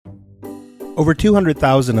Over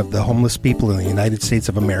 200,000 of the homeless people in the United States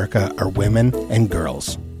of America are women and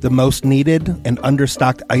girls. The most needed and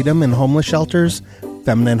understocked item in homeless shelters,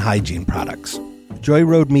 feminine hygiene products. Joy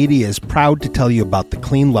Road Media is proud to tell you about the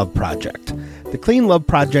Clean Love Project. The Clean Love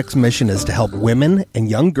Project's mission is to help women and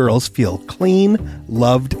young girls feel clean,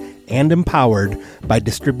 loved, and empowered by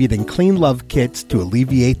distributing Clean Love kits to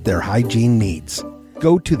alleviate their hygiene needs.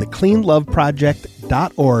 Go to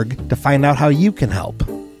thecleanloveproject.org to find out how you can help.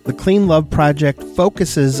 The Clean Love Project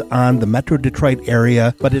focuses on the Metro Detroit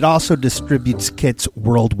area, but it also distributes kits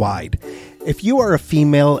worldwide. If you are a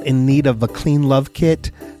female in need of a Clean Love kit,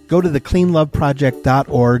 go to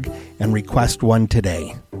thecleanloveproject.org and request one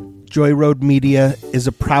today. Joy Road Media is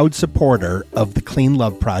a proud supporter of the Clean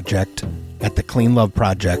Love Project at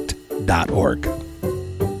thecleanloveproject.org.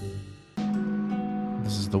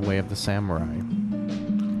 This is the way of the samurai.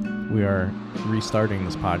 We are restarting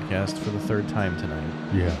this podcast for the third time tonight.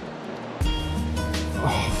 Yeah.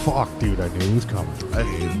 Oh, fuck, dude. I knew it was coming. I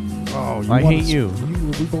hate it. Oh, I hate you.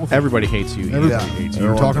 We both Everybody hates you. Everybody hates you.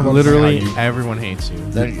 You're talking about Literally, how you everyone hates you.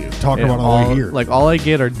 Thank you. talking about all the way here. Like, all I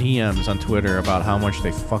get are DMs on Twitter about how much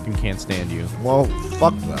they fucking can't stand you. Well,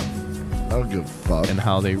 fuck them. I don't give a fuck. And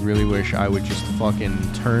how they really wish I would just fucking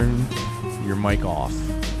turn your mic off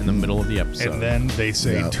in the middle of the episode. And then they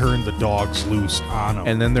say, turn the dogs loose on them.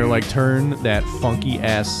 And then they're like, turn that funky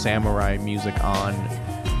ass samurai music on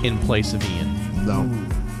in place of Ian. No.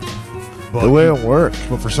 But The way it works.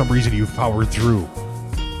 But for some reason, you powered through.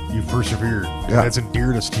 You persevered. Yeah. That's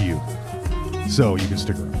endeared us to you. So you can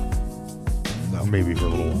stick around. No. Maybe for a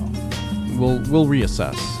little while. We'll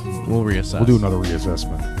reassess. We'll reassess. We'll do another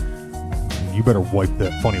reassessment. And you better wipe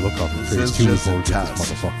that funny look off your face, It's too, just before we a get this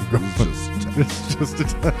test. motherfucker going. It's just a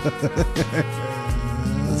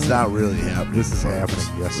It's not really happening. This is happening.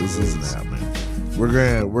 Yes, This it isn't is. happening. We're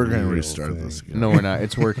gonna restart thing. this again. No, we're not.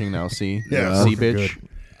 It's working now. See? Yeah, See, working bitch? good.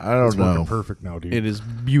 I don't It's working know. perfect now, dude. It is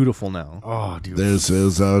beautiful now. Oh, dude. This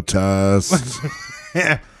is a test.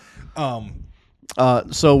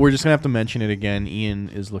 So we're just gonna have to mention it again. Ian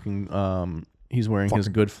is looking. He's wearing his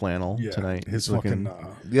good flannel Yeah, tonight. his He's looking. fucking...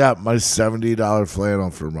 Yeah, my $70 flannel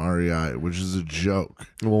from REI, which is a joke.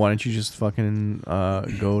 Well, why don't you just fucking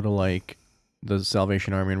go to like the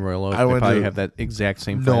Salvation Army in Royal Oak? I They went probably to- have that exact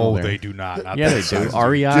same flannel No, there. they do not. Not Yeah, that they do. size,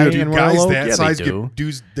 REI dude, and guys Royal Oak? that Yeah, size they do.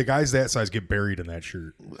 the guys that size get buried in that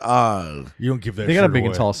shirt. You don't give that They got a shirt big away.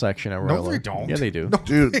 and tall section at Royal No, they Oak. don't. Yeah, they do. No,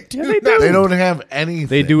 Dude, Yeah, they do. they don't have anything.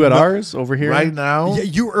 They do at ours over here. right now. Yeah,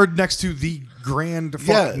 you are next to the grand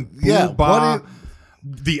Yeah, fucking yeah, Booba, what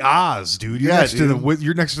the Oz, dude. You're Yeah, next to dude. the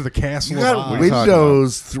you're next to the castle You of got Oz.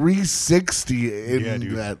 Windows 360 in Yeah,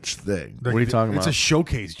 dude. that thing. What are you talking It's about? a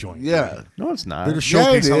showcase joint. Yeah, No, it's not. They're to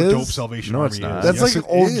showcase it how is. dope Salvation No, Army it's not. is. that's Yes, like it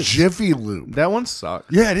an old is. Jiffy Lube. That one sucks.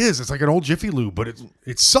 Yeah, it is. It's like an old Jiffy Lube, but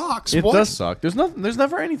it sucks. It boy. does suck. There's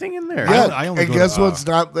never anything in there. Yeah, I only and go guess to, what's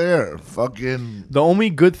not there? Fucking. The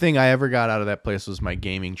only good thing I ever got out of that place was my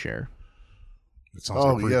gaming chair. It sounds like a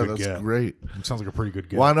Oh pretty yeah, good that's get. great. It sounds like a pretty good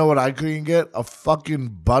get. Want to know what I couldn't get? A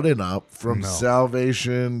fucking button up from No.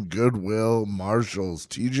 Salvation, Goodwill, Marshalls,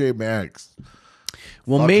 TJ Maxx.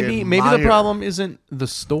 Well, Fucking maybe the Meijer. problem isn't the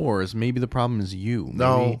stores. Maybe the problem is you.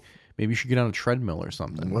 No. Maybe you should get on a treadmill or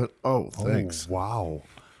something. What? Oh, thanks. Oh, wow.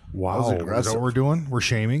 That Wow. was Is that aggressive. what we're doing? We're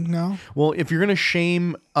shaming now? Well, if you're gonna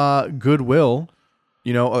shame Goodwill,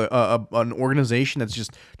 you know, an organization that's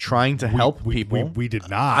just trying to help people. We did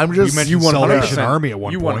not. I'm just- we mentioned you 100% Army at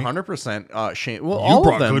one you point. 100% shame. Well, You all of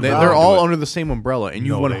brought them. Goodwill They're all into it. under the same umbrella, and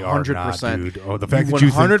you No, they are 100%. not, dude. Oh, the fact that you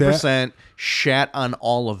think that- 100% shat on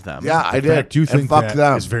all of them. Yeah, I The fact did. you And think fuck that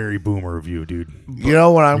them. is very boomer of you, dude. You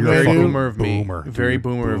know what I'm You're going Very to fucking do? boomer of me. Boomer, Very dude.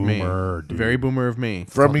 boomer of Boomer, me. dude. Very boomer of me.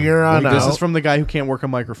 From here on This out. is from the guy who can't work a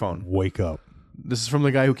microphone. Wake up. This is from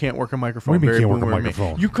the guy who can't work a microphone. What do you mean Very can't work a boomer of me.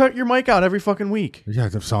 microphone? You cut your mic out every fucking week. Yeah,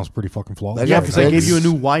 that sounds pretty fucking flawless. That Yeah, got because I gave fixed. you a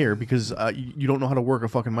new wire because you don't know how to work a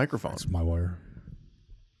fucking microphone. That's my wire.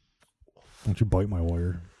 Don't you bite my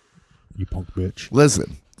wire, you punk bitch.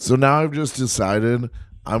 Listen, so now I've just decided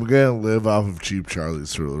I'm going to live off of Cheap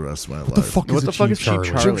Charlie's for the rest of my What the life. fuck What is the a fuck is Cheap Cheap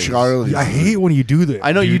Charlie? Charlie? Cheap Charlie's. I hate when you do that.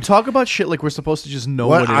 I know you dude. talk about shit like we're supposed to just know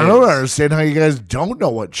What? what it I is. don't understand how you guys don't know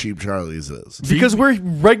what Cheap Charlie's is. Because we're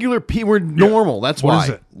regular people. We're normal. That's What why. is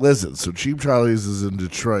it? Listen, so Cheap Charlie's is in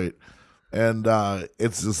Detroit, and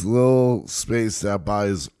it's this little space that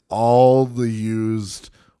buys all the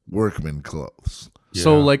used workman clothes.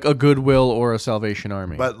 So Yeah. like a Goodwill or a Salvation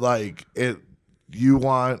Army. But like you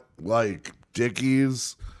want like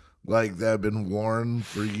Dickies, like that have been worn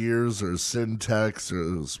for years, or Syntex,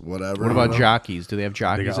 or whatever. what about jockeys? Do they have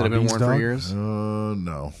jockeys got that have been undies, worn for dog? years?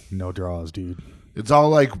 No, No draws, dude. it's all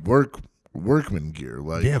like work workman gear.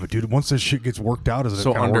 Like, Yeah, but dude, once this shit gets worked out, is it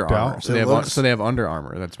So kind of Under worked Armour. out? So they have Under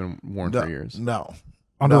Armour that's been worn no, for years. no.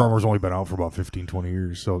 Under No. Armour's only been out for about 15, 20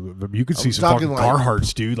 years, so you could see I'm some fucking talking like-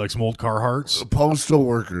 Carhartts, dude, like some old Carhartts. Postal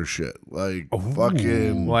worker shit. Like,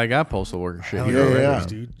 fucking. Well, I got postal worker shit Hell here yeah, already. yeah.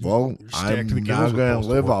 dude. Well, You're stacked I'm to the gills not with going to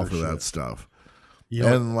postal live worker off of that shit. stuff. You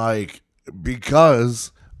know, And, like,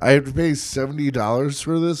 because I have to pay $70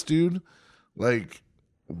 for this, dude, like,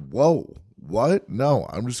 whoa, what? No,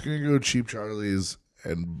 I'm just going to go to Cheap Charlie's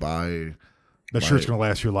and buy. that shirt's going to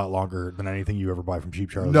last you a lot longer than anything you ever buy from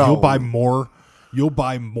Cheap Charlie's. No. You'll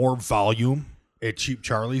buy more volume at Cheap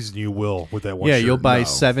Charlie's than you will with that one Yeah, shirt. you'll buy No.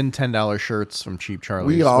 $7, $10 shirts from Cheap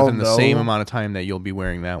Charlie's We all within the know- same amount of time that you'll be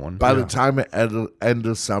wearing that one. By the time it end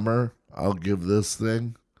of summer, I'll give this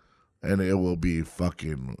thing, and it will be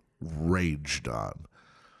fucking raged on.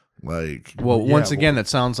 Like, Well, Yeah, once well- again, that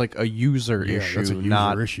sounds like a user Yeah, issue, that's a user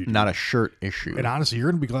not issue, dude. not a shirt issue. And honestly,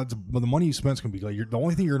 you're going to be glad. The money you spend is going to be like the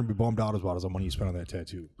only thing you're going to be bummed out about is the money you spent on that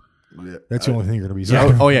tattoo. yeah, That's the only thing you're going to be. Yeah.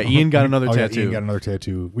 sad. Oh yeah, Ian got another Oh, yeah, tattoo. Ian got another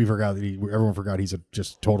tattoo. We forgot that everyone forgot he's a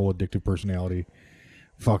just total addictive personality.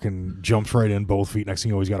 Fucking jumps right in both feet. Next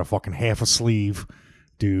thing you know, he's got a fucking half a sleeve.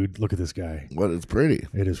 Dude, look at this guy. What? It's pretty.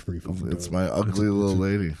 It is pretty fucking It's dope. my ugly little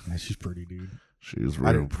lady. Yeah, she's pretty, dude. She's I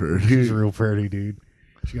real didn't- pretty. She's real pretty, dude.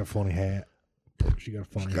 She got a funny hat. She got a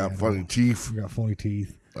funny Got hat funny on. teeth. She got funny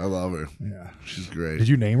teeth. I love her. Yeah. She's great. Did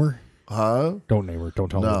you name her? Huh? Don't name her. Don't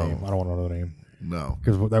tell me No. the name. I don't want to know the name. No.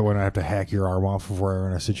 Because that way I have to hack your arm off if we're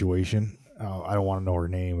in a situation. I don't want to know her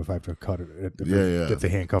name if I have to cut it. If the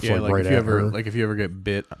handcuffs Yeah, like like right if you at ever her. if you ever get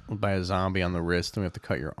bit by a zombie on the wrist and we have to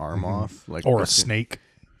cut your arm off, like Or a that's- snake.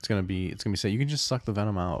 It's gonna be say you can just suck the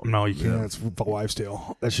venom out. No, you can't. It's wives'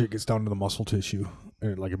 tale. That shit gets down to the muscle tissue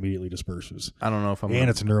and it like immediately disperses. I don't know if I'm. And gonna,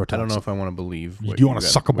 it's a neurotoxin. I don't know if I want to believe. Do what you want to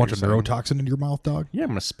got- suck a what bunch of you're saying. neurotoxin into your mouth, dog? Yeah, I'm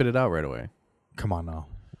gonna spit it out right away. Come on now.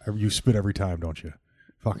 You spit every time, don't you?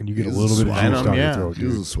 Fucking, you get a He's little a bit of swallower. juice down Yeah. your throat,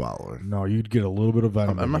 He's dude. a swallower. No, you'd get a little bit of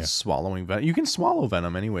venom. I'm in not ya. swallowing venom. You can swallow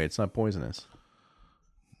venom anyway. It's not poisonous.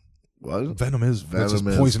 What? Venom is that's Venom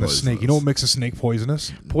a is poisonous snake. You know what poisonous. makes a snake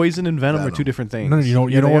poisonous? Poison and venom are Venom. two different things. No, you know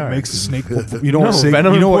Yeah, they what are. makes a snake. You know No, what snake,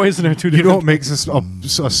 venom you know and what, poison are two You know different what makes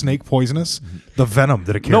a snake poisonous? The venom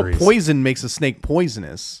that it No, carries. poison makes a snake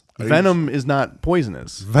poisonous. Venom is not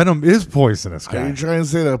poisonous. Venom is poisonous, Are you guy. trying to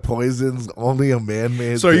say that poison's only a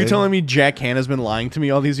man-made So are you thing? telling me Jack Hanna's been lying to me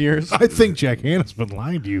all these years? I think Jack Hanna's been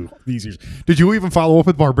lying to you these years. Did you even follow up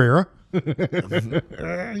with Barbera?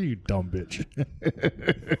 You dumb bitch.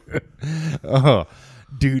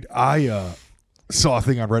 Dude, I saw a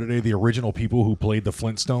thing on Reddit today, the original people who played the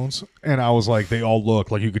Flintstones, and I was like, they all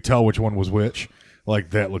look like you could tell which one was which.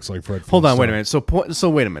 Like, that looks like Fred Hold on, wait a Flintstone. minute. So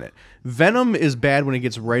wait a minute. Venom is bad when it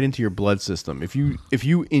gets right into your blood system. If you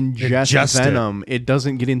ingest Ingest it. venom, it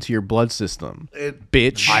doesn't get into your blood system.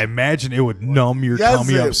 Bitch. I imagine it would numb your Yes,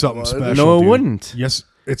 tummy it up something would. special. No, it dude. wouldn't. Yes,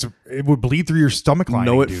 it would bleed through your stomach lining.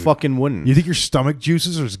 no, it dude. fucking wouldn't. You think your stomach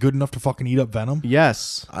juices are as good enough to fucking eat up venom?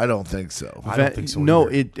 Yes. I don't think so. I don't think so No,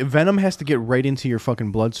 either. venom has to get right into your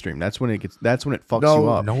fucking bloodstream. That's when it fucks No, you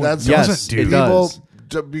up. no, it that's yes, doesn't, dude. it does.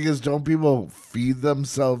 Because don't people feed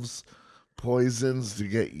themselves poisons to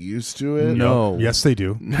get used to it? No. Yes, they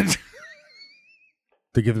do.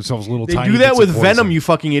 They give themselves little They tiny do that bits with of venom, poison. you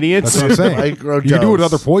fucking idiots. That's what I'm saying. Microdose. You can do it with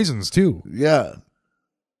other poisons too. Yeah.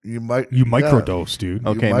 You might. You microdose, dude.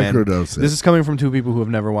 Okay, You man. microdose it. This is coming from two people who have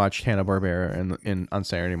never watched Hanna-Barbera on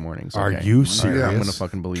Saturday mornings. Are okay? you All right, serious? I'm gonna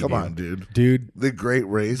fucking believe Come you. on, dude. Dude, The Great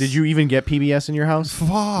Race. Did you even get PBS in your house? fuck,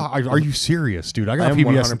 are you serious, dude? I I got am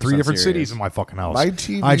PBS in 3 100% different serious. cities in my fucking house. My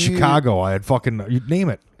TV I had Chicago. I had fucking, you name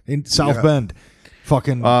it, in South Yeah. Bend.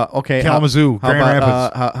 Fucking Okay. Kalamazoo, how Grand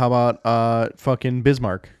about, Rapids. how about fucking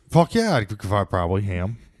Bismarck? Fuck yeah, I could probably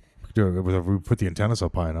ham. Do it if we put the antennas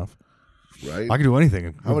up high enough. Right? I can do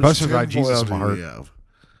anything. How much Best of God, tinfoil Jesus in my do heart. we have?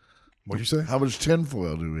 What'd you say? How much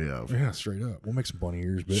tinfoil do we have? Yeah, straight up. We'll make some bunny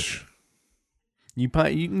ears, bitch.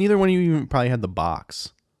 Neither one of you even probably had the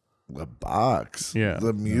box. The box. Yeah.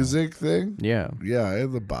 The music thing? Yeah. Yeah, I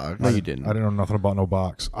have the box. No, you didn't. I didn't know nothing about no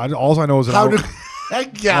box. All I know is that How I,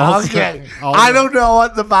 do yeah, I'll- okay. I'll- I don't know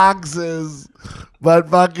what the box is, but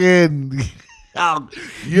fucking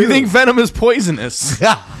You think venom is poisonous?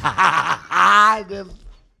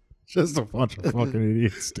 just a bunch of fucking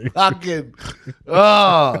idiots, dude. fucking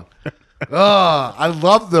I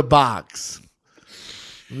love the box.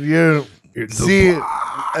 You see,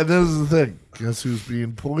 and this is the thing. Guess who's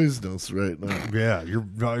being poisonous right now? Yeah,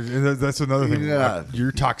 that's another thing. Yeah.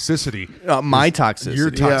 Your toxicity. My toxicity.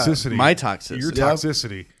 Your toxicity. My toxicity. Your Yeah.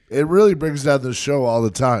 toxicity. It really brings down the show all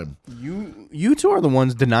the time. You two are the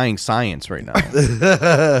ones denying science right now.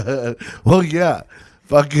 Well, yeah,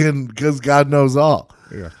 fucking because God knows all.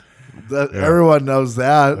 Yeah. Everyone knows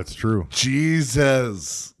that. That's true.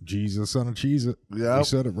 Jesus. Jesus on a cheese it. Yep. You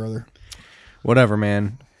said it, brother. Whatever,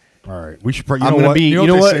 man. All right. We should probably. I'm gonna be. You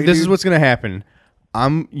know what? Say, This dude? is what's gonna happen.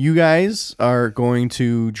 You guys are going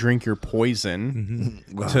to drink your poison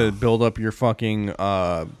to build up your fucking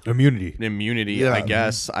immunity. Yeah. I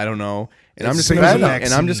guess. I don't know. And It's I'm just the gonna Venom.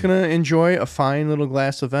 and I'm just gonna enjoy a fine little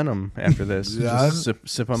glass of Venom after this. Yeah. Just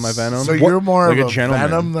sip on my Venom. So you're more like of a a gentleman.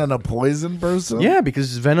 Venom than a poison person? Yeah,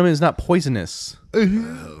 because Venom is not poisonous.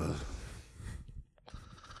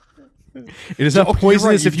 It is not Okay, you're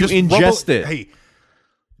poisonous right. if you just ingest rubble- it. Hey,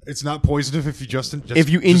 it's not poisonous if you just If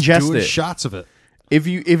you ingest doing it. shots of it. If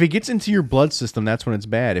it gets into your blood system, that's when it's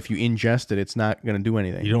bad. If you ingest it, it's not going to do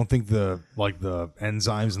anything. You don't think the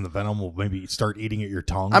enzymes in the venom will maybe start eating at your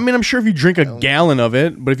tongue? I mean, I'm sure if you drink a gallon of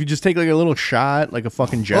it, but if you just take like a little shot, like a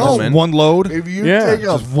fucking gentleman, one load. If you Yeah, take a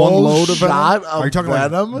just one full load of Venom? shot Are you of talking like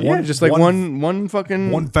Venom, yeah, just like one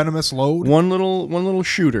fucking One venomous load. one little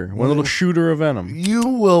shooter, one little shooter of Venom. you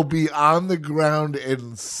will be on the ground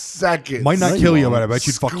in seconds. Might not kill you, but I bet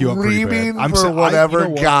you'd fuck you up pretty bad. Screaming for sa- whatever you know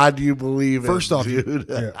what? God you believe First in, off, dude.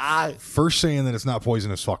 yeah. First saying that it's not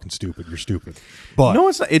poisonous, fucking stupid. You're stupid. But No,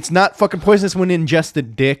 it's not. It's not fucking poisonous when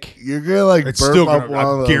ingested, dick. You're gonna like it's burp still up gonna. one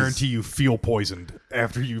of I those. guarantee you feel poisoned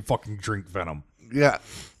after you fucking drink venom. Yeah,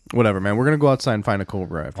 Whatever, man. We're gonna go outside and find a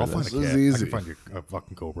cobra after I'll this. find a This is cat. I easy. can find you a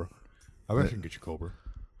fucking cobra. I bet I can get you cobra.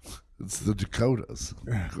 it's the Dakotas.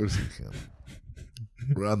 Of course you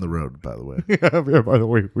can. We're on the road, by the way. Yeah. By the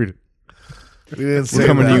way, we We didn't say We're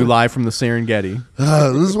coming that. to you live from the Serengeti.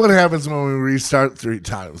 This is what happens when we restart 3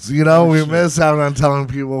 times. You know, we miss out on telling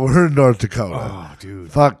people we're in North Dakota. Oh, dude.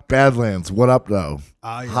 Fuck Badlands. What up, though?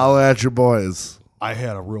 Holla at your boys. I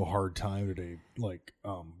had a real hard time today, like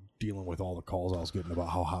dealing with all the calls I was getting about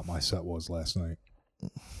how hot my set was last night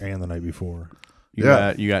and the night before. You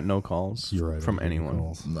got no calls You're right. from I didn't get anyone.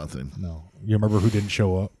 calls. Nothing. No. You remember who didn't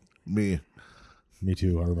show up? Me. Me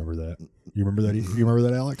too. I remember that. You remember that? You remember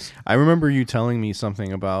that, Alex? I remember you telling me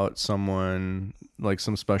something about someone, like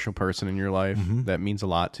some special person in your life that means a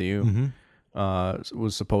lot to you,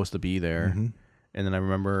 was supposed to be there. And then I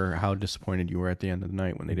remember how disappointed you were at the end of the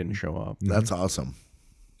night when they didn't show up. That's awesome.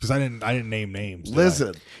 Because I didn't name names. did I?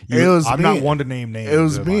 Listen, You- it was I'm me. not one to name names. It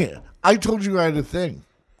was am me. I? I told you I had a thing.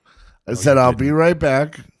 I said I'll be right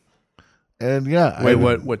back. And yeah. Wait,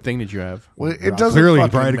 I, what thing did you have? Well, it doesn't Clearly, he fucking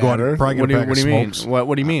probably had to go matter. out. Probably What get do a you, bag what do of you mean? smokes.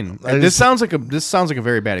 What do you mean? I This just- sounds like a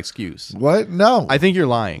very bad excuse. What? No. I think you're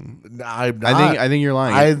lying. I'm not. I think you're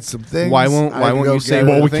lying. I had some things. Why won't I had to you go say get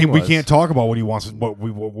what it. Well, the thing we was? can't talk about what he wants. What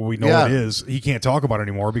we know Yeah. it is. He can't talk about it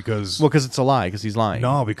anymore because Well, because it's a lie. Because he's lying.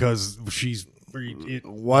 no, because she's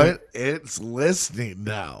What? It's listening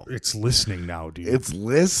now. It's listening now, dude. It's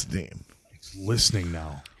listening. It's listening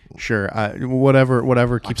now. Sure.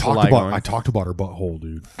 Whatever keeps the lie going. I talked about her butthole,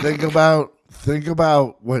 dude. Think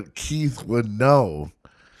about what Keith would know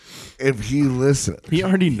if he listened. He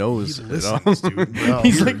already knows. He you listens, know? dude. No.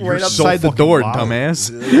 He's You're- like you're right so outside the fucking door, loud.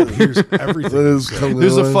 dumbass. Here's everything. With his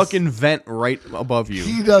There's a Kaluas. fucking vent right above you.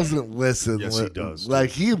 He doesn't listen. Yes, he does, Like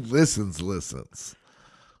he listens.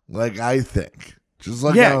 Like I think. Just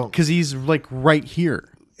like Yeah, how, because he's like right here.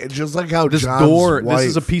 just like how This John's door. wife, This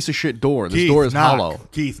is a piece of shit door. This Keith, door is knock. hollow.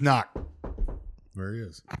 Keith, knock. There he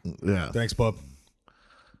is. Yeah. Thanks, bub.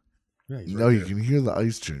 Yeah, he's No, right you there. can hear the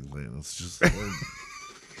ice jingling. It's just, like,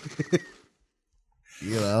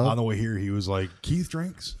 you know. On the way here, he was like, Keith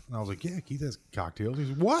drinks? And I was like, yeah, Keith has cocktails. He's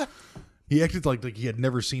like, what? He acted like he had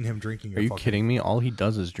never seen him drinking. Are you kidding me? All he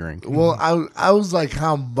does is drink. Well, I was like,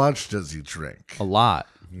 how much does he drink? A lot.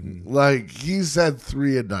 Like he said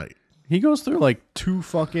 3 a night. He goes through like 2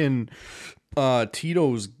 fucking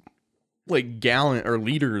Tito's like gallon or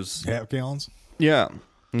liters. Half gallons? Yeah,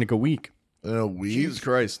 in like a week. In a week. Jesus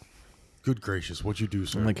Christ! Good gracious, what'd you do,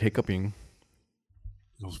 sir? I'm like hiccuping.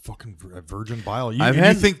 Those fucking virgin bile. You, I've and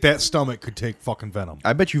had- you think that stomach could take fucking venom?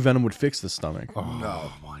 I bet you Venom would fix the stomach.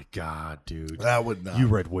 Oh my god, dude! That would not. You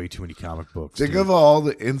read way too many comic books. Think dude. of all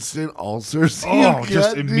the instant ulcers. oh, you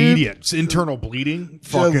just get, dude. immediate It's internal bleeding.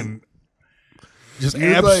 Fucking, just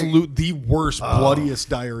You're absolute the worst, bloodiest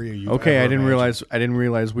diarrhea you. Okay, I didn't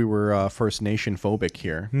realize we were First Nation phobic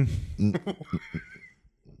here.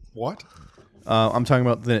 What? I'm talking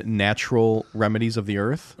about the natural remedies of the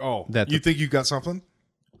earth. Oh, that you think you got something?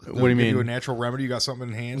 what do you Give you a mean? natural remedy? You got something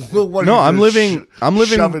in hand? Well, what, No, are you I'm just living- I'm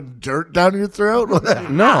living- shoving dirt down your throat.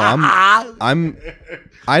 No, I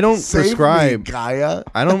don't Save prescribe. me, Gaia.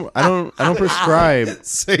 I don't prescribe.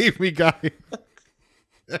 Save me, guy.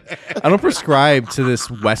 I don't prescribe to this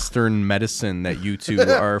Western medicine that you two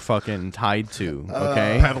are fucking tied to.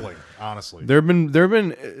 Okay, Peddling. honestly. There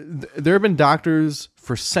have been doctors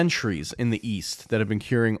for centuries in the East that have been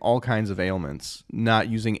curing all kinds of ailments, not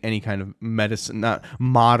using any kind of medicine, not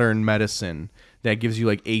modern medicine that gives you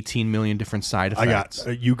like 18 million different side effects.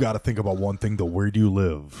 You got to think about one thing though. Where do you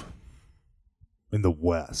live? In the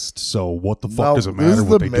West. So what the fuck does it matter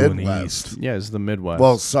what they do in the East? Yeah, it's the Midwest.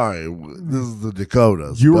 Well, sorry, this is the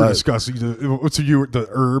Dakotas. You were discussing the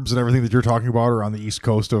herbs and everything that you're talking about are on the East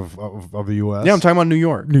Coast of the U.S. Yeah, I'm talking about New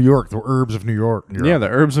York. New York, the herbs of New York. Yeah, the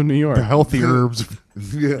herbs of New York. The healthy herbs of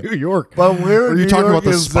Yeah. New York. But where are in you New talking York about the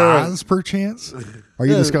is there- spas, perchance? Are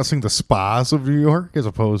you discussing the spas of New York as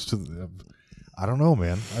opposed to the, I don't know,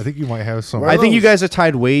 man. I think you might have some. I think you guys are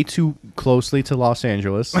tied way too closely to Los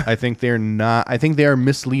Angeles. I think they're not. I think they are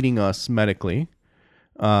misleading us medically.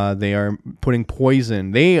 They are putting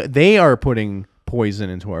poison. They are putting poison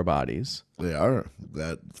into our bodies. They are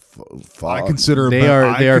that. I consider they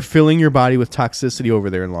are filling your body with toxicity over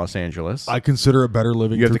there in Los Angeles. I consider it better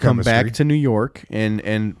living. You have to come chemistry. back to New York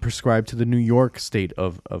and prescribe to the New York state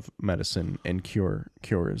of medicine and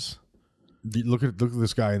cures. Look at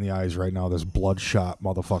this guy in the eyes right now, this bloodshot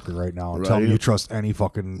motherfucker right now, and Right. tell me you trust any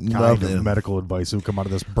fucking kind of medical advice that would come out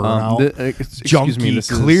of this burnout. Excuse me, this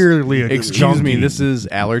clearly is, this is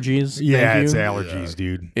allergies. Yeah, Thank it's you. allergies,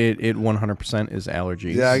 dude. It 100% is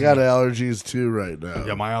allergies. Yeah, I got allergies too right now.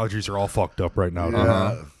 Yeah, my allergies are all fucked up right now. Dude.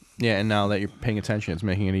 Yeah. Yeah, and now that you're paying attention, it's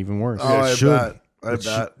making it even worse. Oh, I should.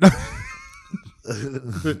 bet.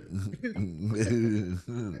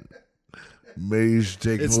 Maybe you should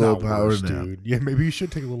take It's a little not power worse, nap. dude. Yeah, maybe you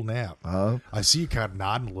should take a little nap. Huh? I see you kind of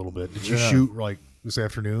nodding a little bit. Did you Yeah. shoot like this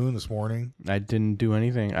afternoon, this morning? I didn't do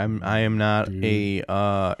anything. I am not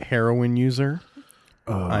a heroin user.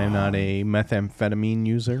 I am not a methamphetamine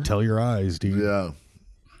user. Tell your eyes, dude. Yeah.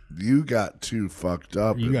 You got too fucked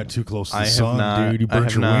up. You got too close to the I have sun, not. dude. You I burnt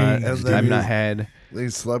have your not. wings. And I've dude. not had. They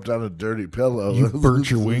slept on a dirty pillow. You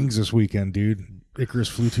burnt your wings this weekend, dude. Icarus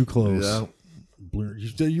flew too close. Yeah.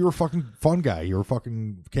 You were a fucking fun guy. You were a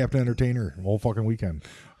fucking Captain Entertainer the whole fucking weekend.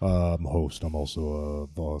 I'm a host. I'm also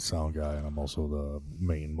the sound guy, and I'm also the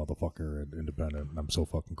main motherfucker at Independent. And I'm so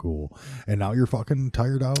fucking cool. And now you're fucking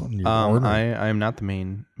tired out. And you're I am not the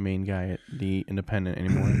main guy at the Independent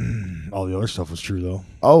anymore. all the other stuff was true though.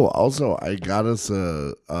 Oh, also, I got us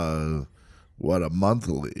a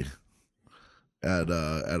monthly at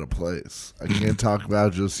a place. I can't talk about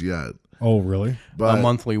it just yet. Oh, really? But A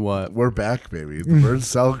monthly what? we're back, baby. The Bird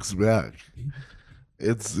Selk's back.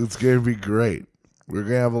 It's gonna be great. We're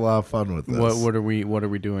gonna have a lot of fun with this. What are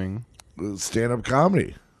we doing? Stand up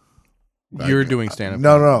comedy. You're doing stand up.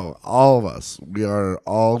 No, all of us. We are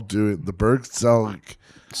all doing the Bird Selk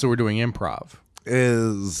So we're doing improv.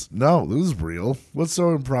 this is real. What's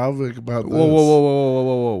so improv about this?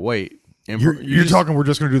 Whoa! Wait. You're talking. We're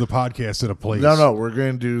just gonna do the podcast at a place. No, we're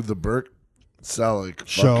gonna do the Burt Selleck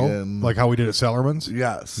Show fucking, like how we did at Sellerman's.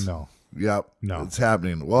 yes. No. Yep. No. It's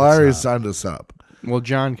happening. Well, I already signed us up. Well,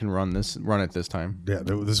 John can run it this time. Yeah,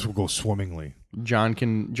 this will go swimmingly. John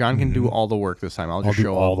can do all the work this time. I'll I'll just do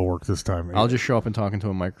show all up. the work this time. I'll just show up and talk into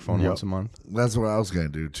a microphone once a month. That's what I was gonna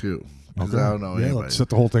do too. Because I don't know Yeah, anybody. let's set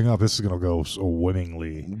the whole thing up. This is gonna go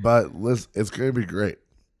swimmingly. But listen, it's gonna be great.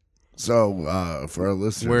 So for our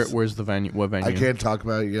listeners, Where's the venue? What venue? I can't talk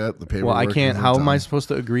about it yet. The paperwork. Well, I can't. isn't How am I done. supposed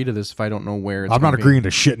to agree to this if I don't know where it's I'm not gonna be? agreeing to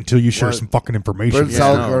shit until you share What? some fucking information. Bird Yeah.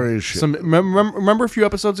 Selleck no. already shit. Remember a few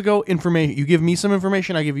episodes ago? Information. You give me some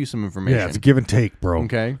information. I give you some information. Yeah, it's a give and take, bro.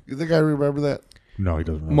 Okay. You think I remember that? No, he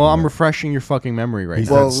doesn't. Well, I'm refreshing your fucking memory right He's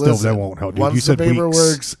now. not- Well, still, listen, that won't help, dude. Once You said the weeks.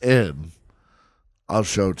 paperwork's in, I'll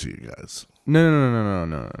show it to you guys. No.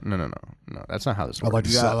 That's not how this I'd works. like to.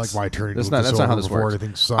 Yes. I like my attorney. That's to not. look That's not how over this before works.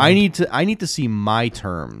 anything's signed. I need to see my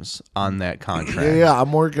terms on that contract. Yeah,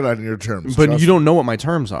 I'm working on your terms. But trust you don't know what my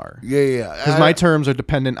terms are. me. Yeah. Because my terms are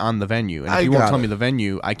dependent on the venue, and I if you won't got tell it. me the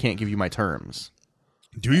venue, I can't give you my terms.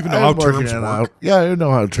 Do you even know how I'm working terms it work? out. Yeah, I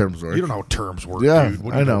know how terms work. You don't know how terms work, Yeah, dude.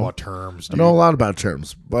 What do I you know know. about terms, I dude? know a lot about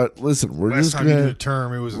terms, but listen, we're Last just time you did gonna a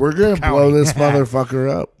term, it was we're gonna county. blow this motherfucker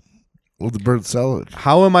up with the Bird Selleck.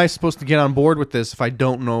 How am I supposed to get on board with this if I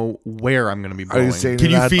don't know where I'm going to be Are blowing? you saying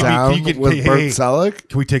Can you're you not feed me- down can you get- with hey, Burt hey. Selleck?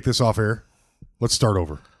 Can we take this off air? Let's start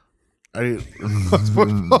over. Let's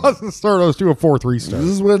Let's start. Let's do a 4-3 start.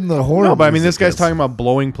 This is when the horror. No, but I mean, this music guy's hits. talking about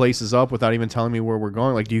blowing places up without even telling me where we're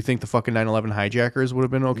going. Like, do you think the fucking 9/11 hijackers would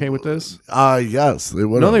have been okay with this? Yes, they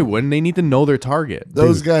would. No, they wouldn't. They need to know their target.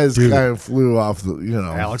 Those Dude, guys dude. kind of flew off the.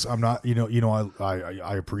 Alex, I'm not.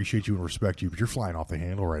 I appreciate you and respect you, but you're flying off the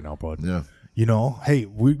handle right now, bud. Yeah. Hey,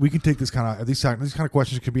 we can take this kind of these kind of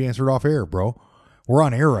questions can be answered off air, bro. We're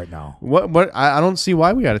on air right now. What? I don't see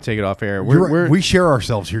why we got to take it off air. We share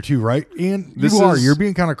ourselves here too, right? And you're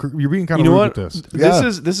being kind of you know rude what? with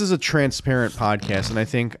this. This is a transparent podcast, and I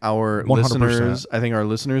think our 100%.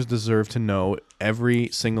 listeners deserve to know every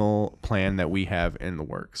single plan that we have in the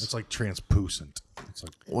works. It's like translucent. It's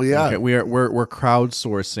like, well, yeah, okay, we're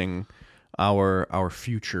crowdsourcing our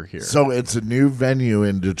future here. So it's a new venue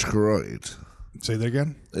in Detroit. say that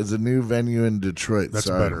again. It's a new venue in Detroit. That's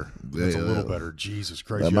Sorry. better. That's a little better. Jesus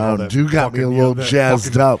Christ! That Mountain Dew got me a little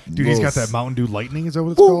jazzed up. Dude, he's got that Mountain Dew Lightning. Is that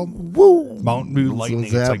what it's called? Woo. Mountain Dew That's Lightning.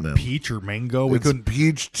 what's It's happening. like peach or mango. It's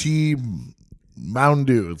peach tea Mountain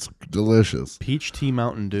Dew. It's delicious. Peach tea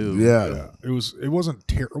Mountain Dew. Yeah. It wasn't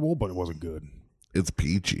terrible, but it wasn't good. It's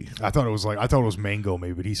peachy. I thought it was mango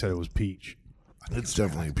maybe, but he said it was peach. It's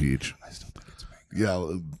definitely peach. I still think it's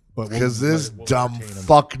mango. Yeah, But because this dumb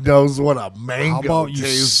fuck knows what a mango How about you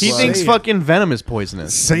tastes He like. thinks fucking Venom is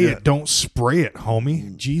poisonous. Say it, don't spray it,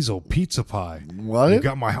 homie. Jeez, oh, pizza pie. What? You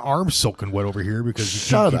got my arm soaking wet over here because you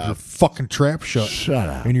Shut can't keep up. your fucking trap shut. Shut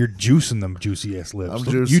up. And you're juicing them juicy ass lips. I'm Look,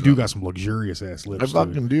 juicing you do them. got some luxurious ass lips. I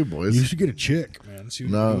fucking do, boys. You should get a chick, man. See what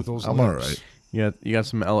you do No, with those I'm lips. all right. You got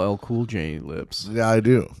some LL Cool J lips. Yeah, I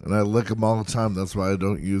do. And I lick them all the time. That's why I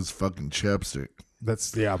don't use fucking chapstick. That's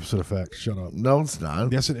the opposite effect. Shut up. No, it's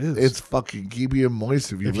not. Yes, it is. It's fucking keep you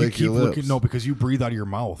moist if you if you lick keep your lips. looking, no, because you breathe out of your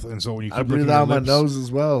mouth, and so when you keep I breathe licking out your my lips- nose as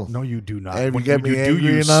well. No, you do not. And if When you get me do, angry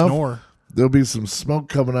you enough, snore, there'll be some smoke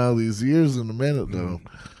coming out of these ears in a minute, though.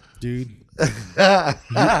 dude.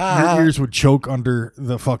 your ears would choke under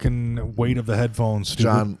the fucking weight of the headphones, stupid.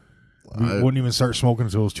 John, We wouldn't even start smoking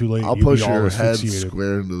until it was too late. I'll You'd push be all your head asphyxiated.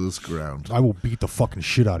 square into this ground. I will beat the fucking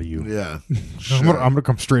shit out of you. Yeah. I'm gonna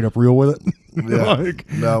come straight up real with it. Yeah.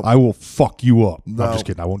 No. I will fuck you up. No. I'm just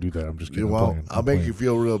kidding. I won't do that. I'm just kidding. You I'm won't. playing. I'll I'm make playing. you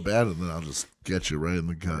feel real bad, and then I'll just get you right in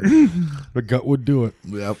the gut. The gut would do it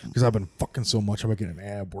Yep. because I've been fucking so much. I'm gonna get an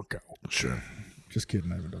ab workout. Sure. Just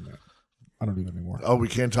kidding. I haven't done that. I don't do that anymore. Oh, we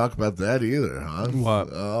can't talk about that either, huh? What?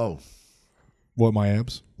 Oh, What, my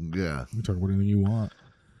abs? yeah. You talk about anything you want.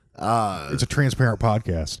 It's a transparent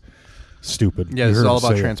podcast. Stupid. Yeah, You this is heard all us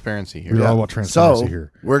about say it. transparency here. We're all about transparency So,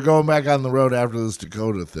 here. we're going back on the road after this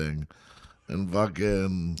Dakota thing. And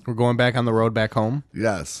fucking, We're going back on the road back home.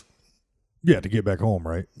 yes. Yeah, to get back home,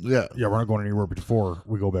 right? Yeah. Yeah, we're not going anywhere before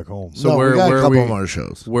we go back home. So No, where we got a are couple we? more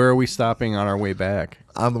shows. Where are we stopping on our way back?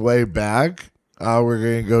 On the way back, we're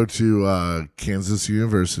going to go to Kansas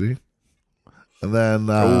University. And then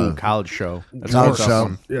Ooh, college show. That's college a tough show.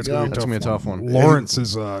 one. Yeah, it's Yeah. gonna be That's gonna be a tough one. Lawrence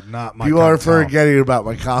is not my. people are kind of town. forgetting about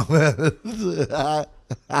my comment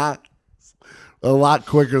a lot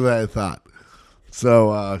quicker than I thought.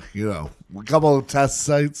 So, a couple of test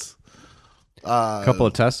sites. A couple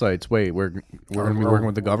of test sites. Wait, we're gonna be working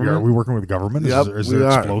with the Are government. we working with the government? Yep, Is we there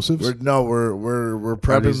are. explosives? We're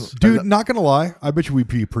prepping. these- Dude, not gonna lie, I bet you we'd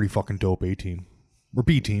be a pretty fucking dope A team. We're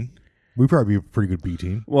B team. We'd probably be a pretty good B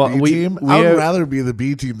team. Well, B team. we I'd have- rather be the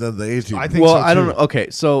B team than the A team. I think Well, so I don't too. know. Okay,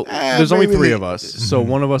 so there's only maybe 3 they- of us. So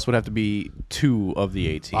one of us would have to be 2 of the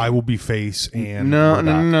 18. I will be face and No, Murdoch.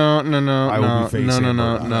 I will no, be facing no, no,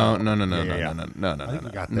 no, Murdoch. no, no, no, no, Yeah, no, yeah. no, no, no, I think no,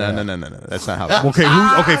 we got no, that. no, no, no, no. That's not how. It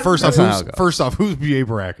goes. Okay, first off, That's not how it goes. who's B.A.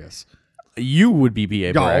 Baracus? You would be B.A.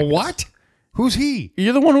 Oh, Baracus. what? Who's he?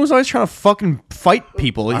 You're the one who's always trying to fucking fight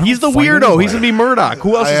people. don't He's the fight weirdo. anybody. He's gonna be Murdoch.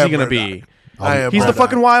 Who else I is he am gonna Murdoch. be? I am He's the Murdoch.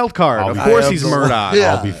 fucking wild card. Of I course am he's the- Murdoch.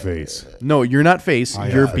 Yeah. I'll be face. No, you're not face. I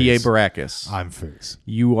am You're B.A. face. Baracus. I'm face.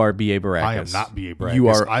 You are B.A. Baracus. I am not B.A. Baracus. You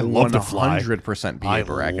are I love to fly. 100% B.A. I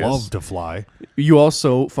Baracus. love to fly. You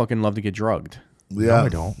also fucking love to get drugged. Yeah, No, I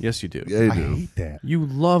don't. Yes, you do. Yeah, you I do. hate that. You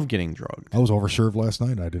love getting drugged. I was overserved last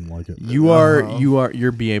night. I didn't like it. You're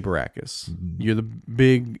B.A. Baracus. You're the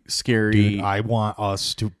big scary. Dude, I want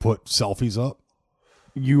us to put selfies up.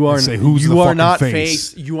 You are. Say, who's you the are fucking not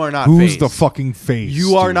face? You are not. Who's face. the fucking face?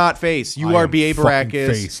 You are dude? not face. You I are am B.A. fucking Baracus.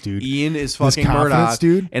 face, dude. Ian is This fucking confidence, Murdoch,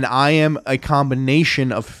 dude. and I am a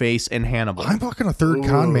combination of face and Hannibal. I'm fucking a third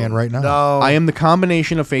con man right now. No, I am the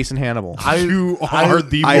combination of face and Hannibal. You are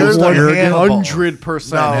the I am most arrogant.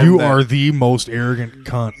 100%. No, You are the most arrogant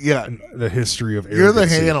cunt Yeah. in the history of you're the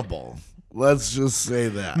arrogancy. Hannibal. Let's just say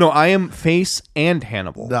that. No, I am face and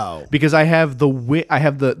Hannibal. No. because I have I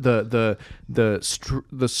have the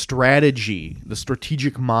strategy, the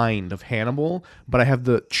strategic mind of Hannibal, but I have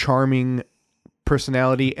the charming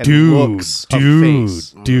personality and looks of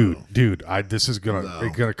face. Dude. This is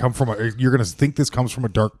gonna come from you're gonna think this comes from a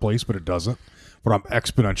dark place, but it doesn't. But I'm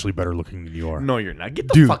exponentially better looking than you are. No, you're not. Get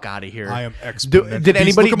the Dude, fuck out of here. I am Do, exponentially. did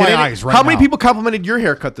anybody? Look at my did any- eyes right how many now. people complimented your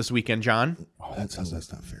haircut this weekend, John? Oh, that's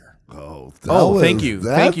not fair. Oh, Thank you.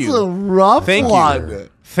 That's Thank you. a rough Thank one. you.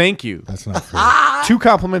 Thank you. That's not fair. 2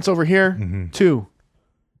 compliments over here. Mm-hmm. 2.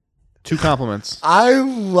 2 compliments. I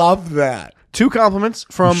love that. 2 compliments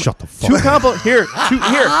from Shut the fuck up.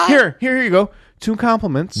 Here you go. 2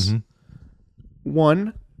 compliments.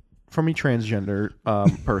 1 from a transgender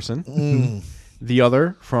person. The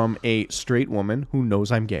other from a straight woman who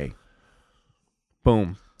knows I'm gay.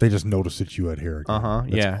 Boom. They just noticed that you had hair. Again. That's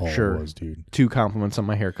Yeah, all sure. It was, dude. 2 compliments on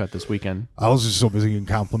my haircut this weekend. I was just so busy getting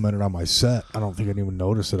complimented on my set. I don't think I even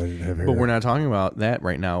noticed that I didn't have hair. But we're not talking about that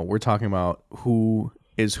right now. We're talking about who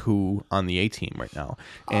is who on the A team right now.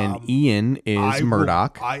 And Ian is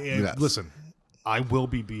Murdoch. Listen, I will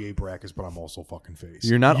be B.A. Brackus, but I'm also fucking Face.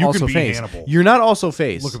 You're not you also can be Face. Hannibal. You're not also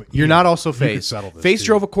Face. Look at me. You're You- not also you can Face. settle this, Face dude.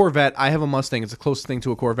 drove a Corvette. I have a Mustang. It's the closest thing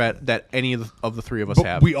to a Corvette that any of the 3 of us But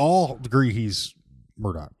have. we all agree he's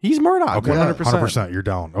Murdoch. He's Murdoch. Okay, 100%. 100%. You're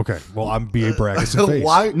down. Okay. Well, I'm B.A. Brackus and Face.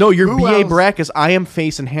 Why? No, you're Who B.A. else? Brackus. I am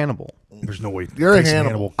Face and Hannibal. There's no way. You're a Face and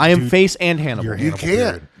Hannibal. I am Dude, Face and Hannibal. you're You Hannibal, can't.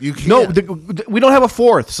 period. You can't. No, we don't have a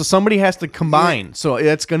 4th, so somebody has to combine. So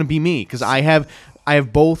that's going to be me because I have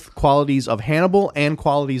both qualities of Hannibal and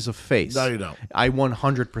qualities of Face. No, you don't. I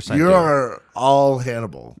 100% You do. are all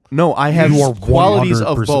Hannibal. No, I have You are qualities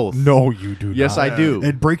of 100%. both. No, you do Yes, not. I do.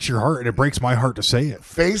 It breaks your heart, and it breaks my heart to say it.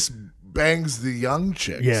 Face bangs the young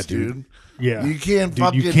chicks, Yeah, dude. dude. Yeah. You can't Dude,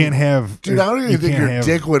 fucking. you can't have. Dude, I don't you even think can't your have-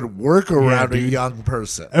 dick would work around a dude. young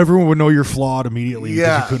person. Everyone would know you're flawed immediately because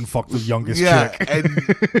Yeah. you couldn't fuck the youngest Yeah, chick.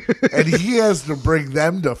 and he has to bring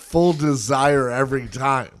them to full desire every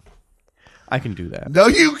time. I can do that. No,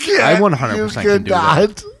 you can't. I 100% you can do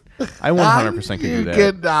that. cannot. I 100% can do You that.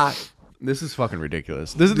 cannot. This is fucking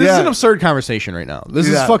ridiculous. This is Yeah. an absurd conversation right now. This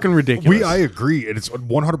is Yeah. fucking ridiculous. I agree, and it's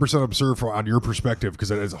 100% absurd from on your perspective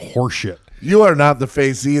because it is horseshit, You are not the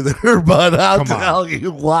face either, but I'll Come on. tell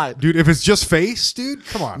you what. dude. If it's just face, dude,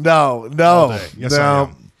 come on. No, All no, day. Yes, no. I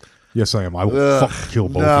am. Yes, I am. I will Ugh, fucking kill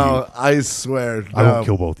both no, of you. I swear. I no. won't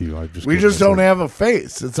kill both of you. We just don't have a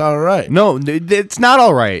face. It's all right. No, it's not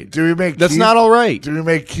all right. Do we make That's Keith, not all right. Do we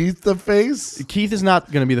make Keith the face? Keith is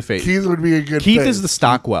not going to be the face. Keith would be a good Keith face. is the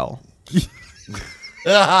Stockwell.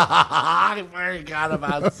 I forgot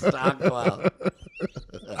about Stockwell.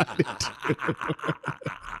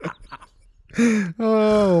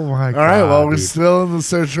 Oh my god! All right, well, we're dude. still in the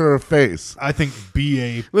search for a face. I think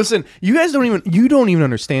BA. Listen, you guys don't even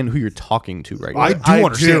understand who you're talking to right now. I do I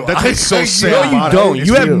understand. do. That's so I sad. No, you about don't. it.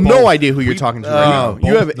 You have We no both- idea who you're talking to right now. both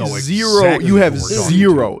You have know zero. exactly You have who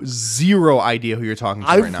we're talking zero idea who you're talking to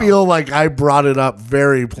I right now. feel like I brought it up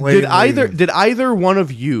very plainly. Did either one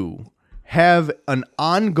of you have an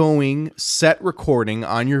ongoing set recording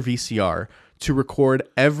on your VCR to record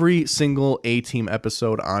every single A-Team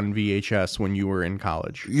episode on VHS when you were in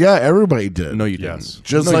college? Yeah, everybody did. No, you Yes. didn't.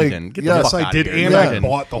 Just no, like- you didn't. Get the yes, fuck I outta did, here. and No, I you didn't.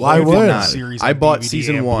 bought the Why whole would? fucking Not. series. I on bought DVD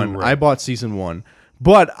season and 1. Blu-ray. I bought season 1.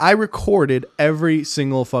 But I recorded every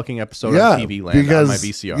single fucking episode Yeah, on TV Land because on my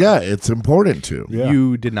VCR. yeah, it's important to. Yeah.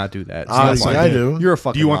 You did not do that. Yes, Stop I lying. do. You're a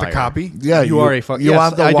fucking Do you want liar. the copy? Yeah, You are a fucking. You Yes,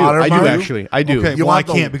 want the I do. I do watermark? actually. I do. Okay, You well, I want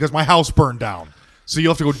the- can't because my house burned down. So you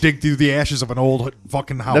have to go dig through the ashes of an old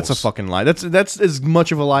fucking house. That's a fucking lie. That's as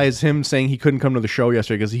much of a lie as him saying he couldn't come to the show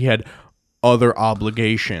yesterday because he had other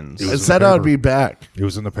obligations. I in said the I would paper. be back. It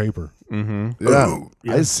was in the paper. Yeah,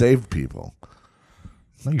 I saved people.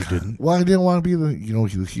 No, you didn't. Well, I didn't want to be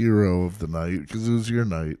the hero of the night because it was your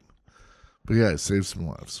night. But yeah, I saved some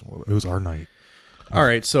lives. It was our night. All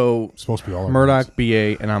right, so It's supposed to be all our Murdoch, nights.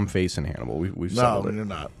 BA, and I'm facing Hannibal. We've No, settled it. you're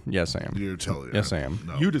not. Yes, I am. You're totally Yes, not. I am.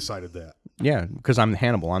 No. You decided that. Yeah, because I'm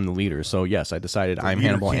Hannibal. I'm the leader. So yes, I decided I'm Leader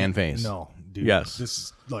Hannibal can't- and Face. No, dude. Yes. This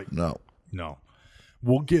is like No. no.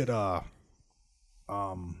 We'll get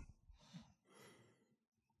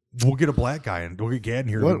we'll get a black guy and we'll get Gad in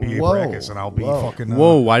here What? to be a Whoa. Brackus and I'll be Whoa. fucking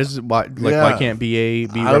Whoa, why does it? Why Yeah. can't BA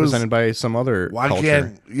be I was- represented by some other Why culture?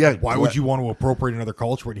 can't? Yeah. Why would you want to appropriate another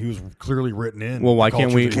culture when he was clearly written in? Well, why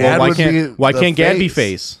can't we? Gad Well, would be why the can't Gad be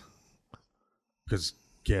face. face? Because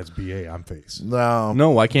Gad's BA, I'm face. No. No,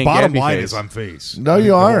 why can't Bottom Gad be line face? is I'm face. No, I think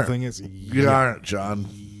you the whole aren't. thing is You aren't, John.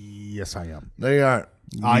 Yes, I am. No, you aren't.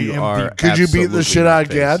 I You am are the Could you beat the absolutely shit out of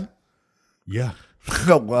face. Gad? yeah.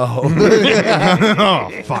 Oh, well.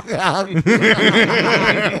 Oh fuck.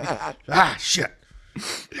 Ah shit.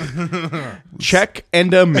 Check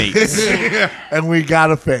and a mate. And we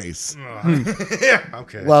got a face.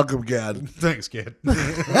 Okay. Welcome, Gad. Thanks, Gad.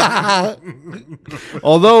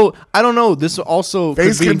 Although I don't know, this also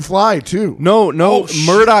Face could be, can fly, too. No, Oh, shit.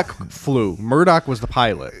 Murdoch flew. Murdoch was the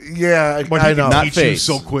pilot. Yeah, But I he know. can Not teach you face.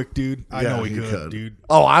 so quick, dude. I Yeah, know he he could, could. dude.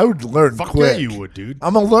 Oh, I would learn Fuck quick. yeah, you would, dude.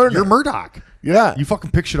 I'm a learner. You're Murdoch. Yeah. You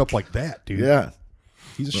fucking pick shit up like that, dude. Yeah.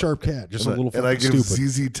 He's a sharp cat, just a little And I fucking give stupid.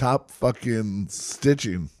 ZZ Top fucking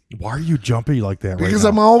stitching. Why are you jumpy like that? Because right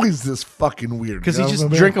I'm now? always this fucking weird. Because he just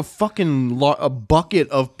drank drank a fucking a bucket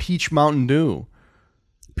of peach Mountain Dew.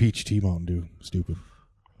 Peach tea Mountain Dew. Stupid.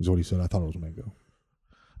 Is what he said. I thought it was mango.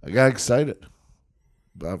 I got excited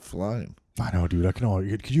about flying. I know, dude. I can only.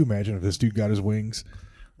 Could you imagine if this dude got his wings?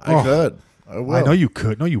 I could. I will. I know you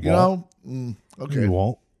could. No, you You won't. know? Okay. You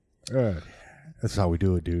won't. That's how we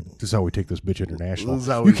do it, dude. This is how we take this bitch international. This is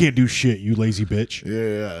how You we- can't do shit, you lazy bitch.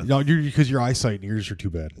 Yeah. No, because your eyesight and ears are too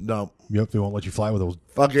bad. No. Yep, they won't let you fly with those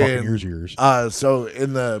Fucking ears of yours. So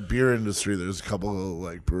in the beer industry, there's a couple of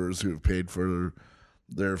like brewers who have paid for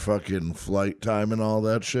their fucking flight time and all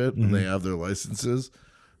that shit, and they have their licenses.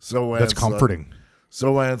 So when That's it's like- comforting.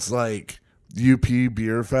 so when it's like UP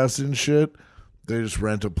Beer Fest and shit, they just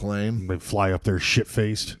rent a plane. They fly up there shit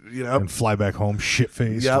faced. Yep. And fly back home shit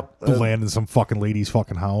faced. Yep. Land in some fucking lady's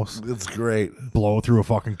fucking house. It's great. Blow through a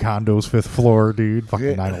fucking condo's 5th floor, dude. Fucking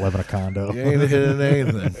Yeah. 9/11 a condo. You ain't hitting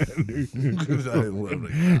anything.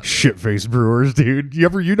 Shit faced brewers, dude.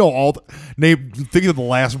 You know all the name. Think of the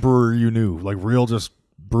last brewer you knew, like real just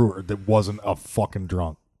brewer that wasn't a fucking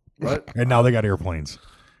drunk. What? And now they got airplanes.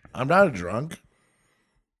 I'm not a drunk.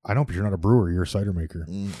 I know, but you're not a brewer. You're a cider maker.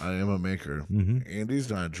 I am a maker. Andy's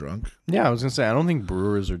not drunk. Yeah, I was gonna say I don't think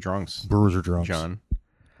brewers are drunks, Brewers are drunks. John.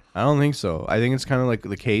 I don't think so. I think it's kind of like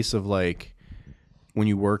the case of like when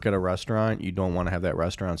you work at a restaurant, you don't want to have that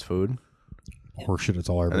restaurant's food. Horseshit. It's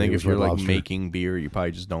all I ever I think ate if was you're Red like Lobster. making beer, you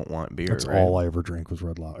probably just don't want beer. That's right? all I ever drank was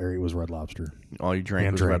Red Lobster. It was Red Lobster. All you drank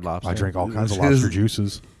And was drank. Red Lobster. I drank all kinds of lobster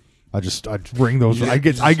juices. I'd wring those. I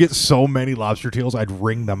get so many lobster tails. I'd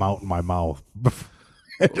wring them out in my mouth.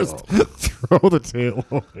 And just throw the tail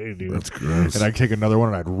away, dude. That's gross. And I'd take another one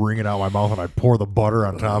and I'd wring it out of my mouth and I'd pour the butter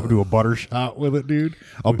on top and do a butter shot with it, dude.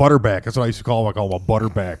 A butterback. That's what I used to call them. I call them a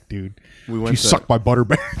butterback, dude. We She went to- sucked my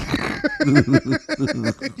butterback.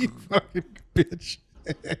 You fucking bitch.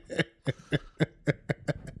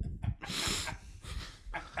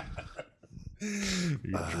 You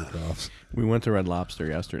jerk offs. We went to Red Lobster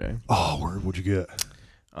yesterday. Oh, what'd you get?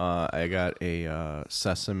 I got a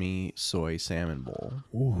sesame soy salmon bowl.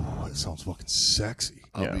 Ooh, that sounds fucking sexy.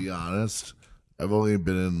 I'll be honest. I've only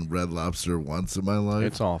been in Red Lobster once in my life.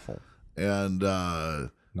 It's awful. And Not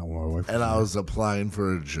when my wife. and I was applying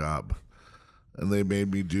for a job, and they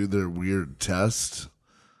made me do their weird test,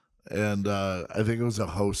 and I think it was a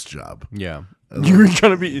host job. Yeah. You were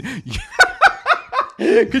trying to be.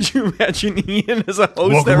 Could you imagine Ian as a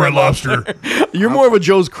host? Welcome at Red Lobster. You're more of a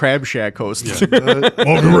Joe's Crab Shack host.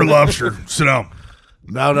 Welcome Red Lobster. Sit down.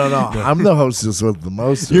 No. I'm the hostess with the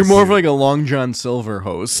most. You're more of like a Long John Silver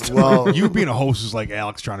host. well. You being a host is like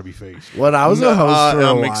Alex trying to be face. When I was a host for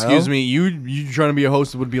a while, excuse me, you trying to be a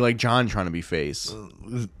host would be like John trying to be face.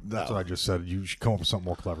 That's what I just said. You should come up with something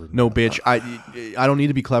more clever than No, that. bitch. I don't need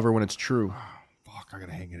to be clever when it's true. Fuck, I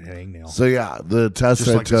gotta hang a hangnail. So yeah, the test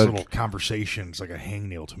Just I like this took. little conversation. It's like a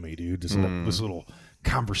hangnail to me, dude. This little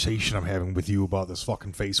conversation I'm having with you about this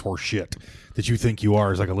fucking face horse shit that you think you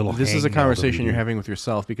are is like a little. This is a hangnail conversation to me, you're dude. having with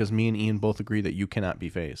yourself because me and Ian both agree that you cannot be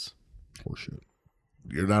face. Horse shit.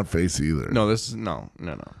 You're not face either. No, this is no.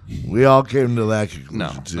 We all came to that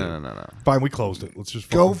conclusion too. No. Fine, we closed it. Let's just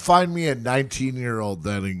Go fucking- find me a 19-year-old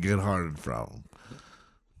then and get hard from.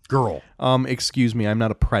 girl. Excuse me, I'm not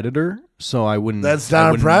a predator, so I wouldn't. That's I not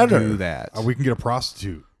a wouldn't predator. Do that. We can get a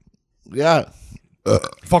prostitute. Yeah.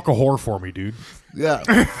 Fuck a whore for me, dude. Yeah.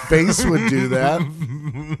 Face would do that.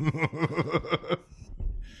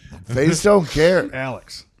 Face don't care.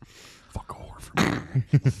 Alex. Fuck a whore for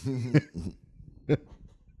me.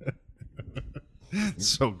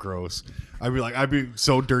 So gross. I'd be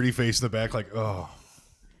so dirty faced in the back, like, oh.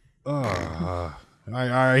 All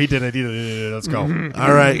right, he did it. Let's go.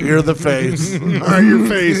 All right, you're the face. All right, your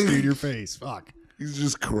face, dude. Your face. Fuck. He's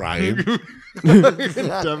just crying.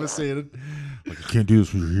 Devastated. Like, I can't do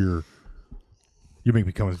this when you're here. You make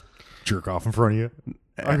me come and jerk off in front of you.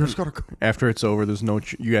 I just gotta go. After it's over, there's no.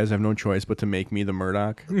 You guys have no choice but to make me the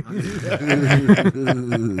Murdoch.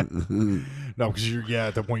 No, because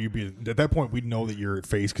at that point we'd know that you're at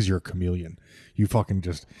face because you're a chameleon. You fucking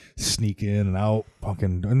just sneak in and out,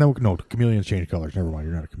 fucking. No, chameleons change colors. Never mind,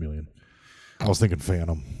 you're not a chameleon. I was thinking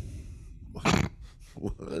Venom.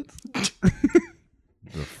 What?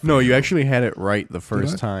 No, you actually had it right the I?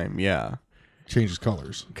 first time. Yeah. Changes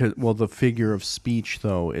colors. Well, the figure of speech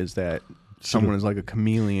though is that someone is like a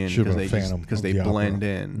chameleon Should've because been a Phantom of they the opera. blend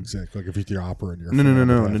in. Exactly, like if it's your opera and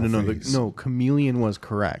you're No. Chameleon was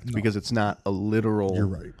correct because it's not a literal. You're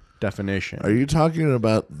right. Definition. Are you talking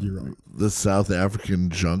about You're right. the South African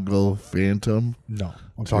jungle phantom? No,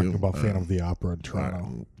 I'm talking about Phantom of the Opera in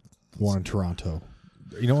Toronto. The one in Toronto.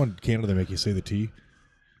 You know in Canada they make you say the T?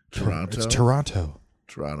 Toronto? It's Toronto.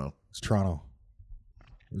 Toronto. It's Toronto.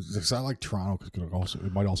 I like Toronto because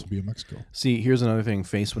it might also be in Mexico. See, here's another thing.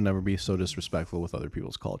 Face would never be so disrespectful with other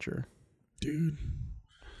people's culture. Dude.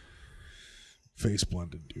 Face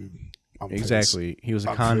blended, dude. Exactly. He was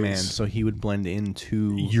a con man, so he would blend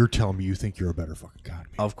into... You're telling me you think you're a better fucking con man.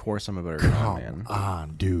 Of course I'm a better con man. Come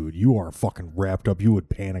on, dude. You are fucking wrapped up. You would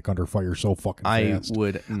panic under fire so fucking fast. I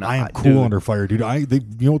would not. I am cool under fire, dude. You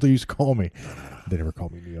know what they used to call me? They never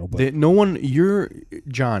called me Neil. But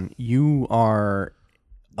John, you are...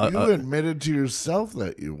 You admitted to yourself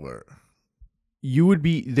that you were. You would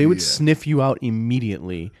be... They would sniff you out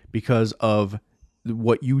immediately because of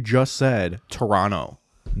what you just said, Toronto.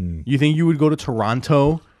 You think you would go to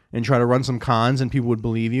Toronto and try to run some cons and people would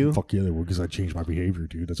believe you? Fuck yeah, they would, because I changed my behavior,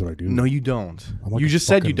 dude. That's what I do. No, you don't. Like you just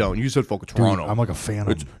said you don't. You said fuck Toronto. Dude, I'm like a fan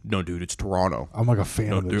of... No, dude, it's Toronto. I'm like a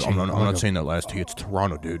fan of dude, I'm not saying that last T. It's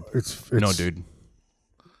Toronto, dude. No, dude.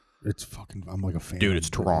 It's fucking... I'm like a fan. Dude, it's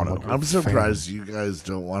Toronto. I'm surprised you guys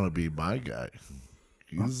don't want to be my guy.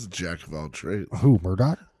 He's a jack of all trades. Who,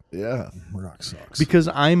 Murdoch? Yeah. Murdoch sucks. Because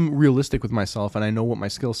I'm realistic with myself and I know what my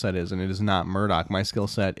skill set is, and it is not Murdoch. My skill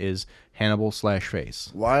set is Hannibal/Face.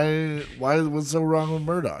 Why? What's so wrong with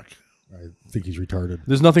Murdoch? I think he's retarded.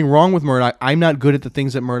 There's nothing wrong with Murdoch. I'm not good at the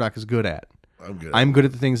things that Murdoch is good at. I'm good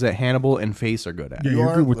at the things that Hannibal and Face are good at. Yeah,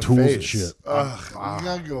 you're good with tools and shit. Ugh, you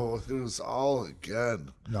gotta go through this all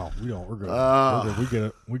again. No, we don't. We're good. We're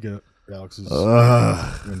good. We get it. Alex is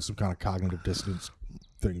in some kind of cognitive dissonance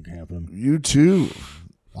thing happening. You too.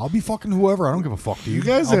 I'll be fucking whoever. I don't give a fuck, dude. You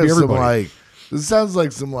guys have some this sounds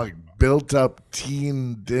like some built up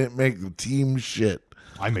teen didn't make the team shit.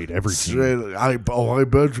 I made every team. I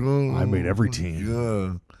bet you. I made every team.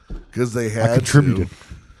 Yeah, because they had I contributed.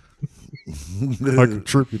 I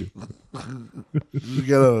contributed. You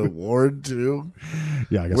got an award too?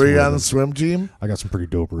 Yeah, I got. Were you on the swim team? I got some pretty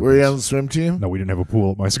dope ribbons. Were you on the swim team? No, we didn't have a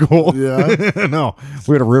pool at my school. Yeah. No,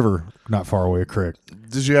 we had a river not far away, a creek.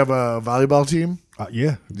 Did you have a volleyball team?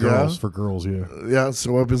 Yeah, girls for girls. Yeah. Yeah.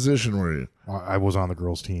 So what position were you? I was on the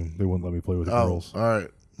girls team. They wouldn't let me play with the girls. All right.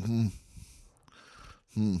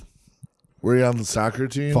 Were you on the soccer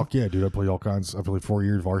team? Fuck yeah, dude! I played all kinds. I played 4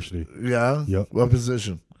 years varsity. Yeah. Yep. What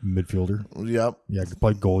position? Midfielder. Yep. Yeah, I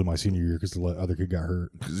played goalie my senior year because the other kid got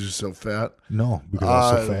hurt. Because you're so fat? No, because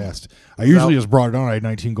I was so fast. I usually just brought it on. I had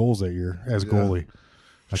 19 goals that year as goalie.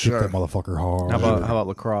 I kicked that motherfucker hard. How about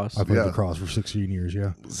lacrosse? I played lacrosse for 16 years,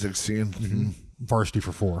 yeah. 16? Mm-hmm. Varsity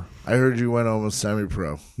for 4. I heard you went almost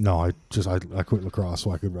semi-pro. No, I quit lacrosse so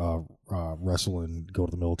I could wrestle and go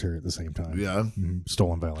to the military at the same time. Yeah? Mm-hmm.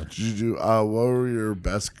 Stolen valor. Did you do, what were your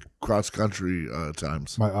best cross-country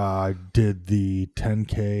times? I did the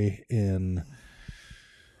 10K in,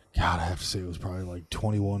 God, I have to say it was probably like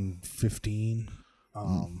 21:15.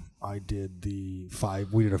 I did the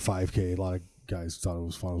 5, we did a 5K. A lot of guys thought it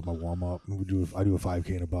was fun. It was my warm-up. I do a 5K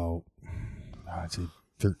in about, I'd say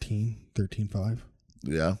 13.5.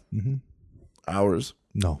 Yeah. Mm-hmm. Hours?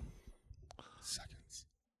 No. Seconds.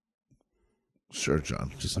 Sure,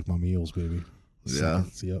 John. Just like my meals, baby. Yeah.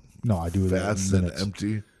 Seconds, yep. No, I do it fast in and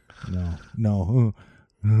empty. No.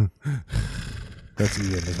 That's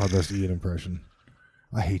Ian. That's my best Ian impression.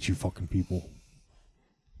 I hate you fucking people.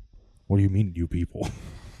 What do you mean, you people?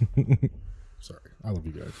 Sorry. I love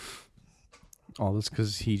you guys. All this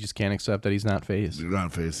because he just can't accept that he's not Face. You're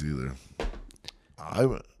not Face either.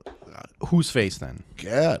 Who's Face then?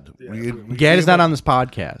 Gad. Yeah. Gad is not on this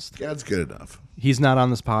podcast. Gad's good enough. He's not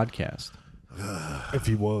on this podcast. If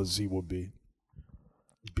he was, he would be.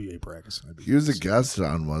 BA practice. He was a guest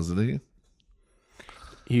on, wasn't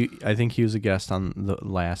he? I think he was a guest on the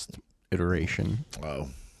last iteration. Oh.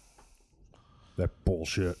 That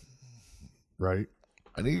bullshit. Right?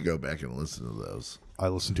 I need to go back and listen to those. I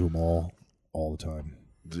listen to them all the time.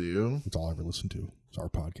 Do you? That's all I ever listen to. It's our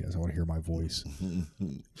podcast. I want to hear my voice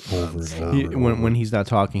over and over. When he's not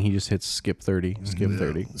talking, he just hits skip 30, skip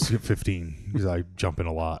 30. Skip 15 because I jump in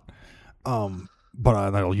a lot.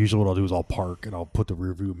 But usually what I'll do is I'll park and I'll put the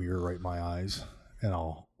rearview mirror right in my eyes and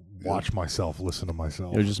I'll watch myself, listen to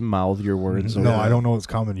myself. You'll just mouth your words. No, I don't know what's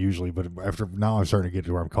coming usually, but after now I'm starting to get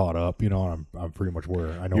to where I'm caught up. And I'm pretty much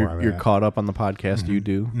where I know where I'm at. You're caught up on the podcast. You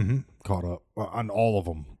do caught up on all of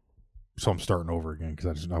them. So I'm starting over again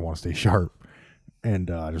because I want to stay sharp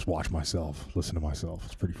and I just watch myself, listen to myself.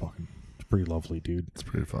 It's pretty lovely, dude. It's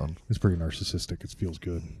pretty fun. It's pretty narcissistic. It feels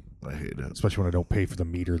good. I hate it, especially when I don't pay for the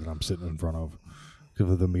meter that I'm sitting in front of.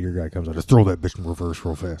 Because if the meter guy comes, I just throw that bitch in reverse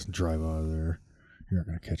real fast and drive out of there. You're not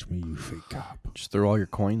gonna catch me, you fake cop. Just throw all your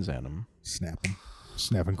coins at him.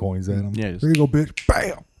 Snapping coins at him. Yeah. There you go, bitch.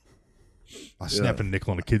 Bam. I snapped a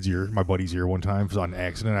nickel in a kid's ear, my buddy's ear, one time. It was on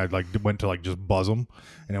accident. I went to just buzz him,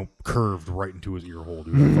 and it curved right into his ear hole,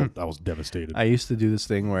 dude. I was devastated. I used to do this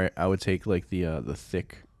thing where I would take like the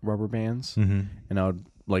thick rubber bands, and I would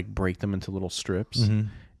like break them into little strips. And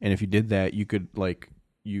if you did that, you could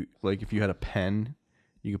if you had a pen,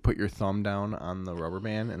 you could put your thumb down on the rubber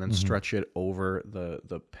band and then stretch it over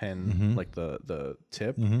the pen, like the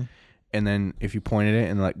tip. And then if you pointed it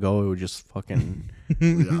and let go, it would just fucking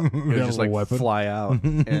it would just like fly out.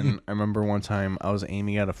 And I remember one time I was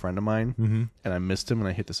aiming at a friend of mine and I missed him and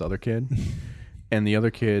I hit this other kid. And the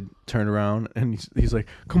other kid turned around and he's like,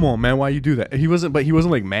 "Come on, man, why you do that?" He wasn't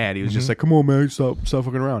like mad. He was just like, "Come on, man, stop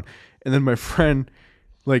fucking around." And then my friend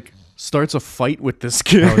like starts a fight with this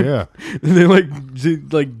kid. Oh yeah.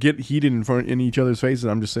 And they get heated in each other's faces.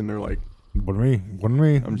 I'm just sitting there like, What do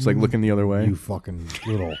me? I'm just like looking the other way. You fucking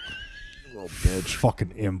little bitch.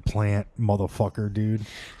 Fucking implant motherfucker, dude.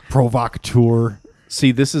 Provocateur.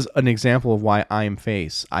 See, this is an example of why I'm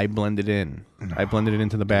face. I blended in. I blended it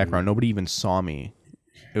into the background. Nobody even saw me.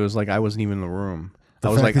 It was like I wasn't even in the room. I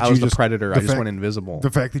was the predator. I just went invisible.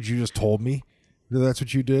 The fact that you just told me that that's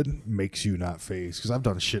what you did makes you not face. Because I've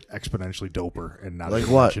done shit exponentially doper and not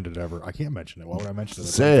mentioned it ever. I can't mention it. Why would I mention it?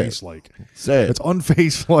 It's unface-like. Say it. It's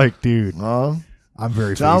unface-like, dude. I'm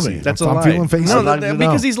very facey. That's I'm lie. feeling facey. No,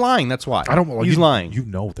 because he's lying. That's why. I don't. Well, he's lying. You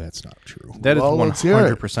know that's not true. That is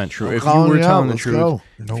 100% true. If you were telling the truth,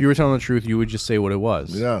 if you were telling the truth, you would just say what it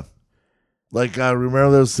was. Yeah. Like,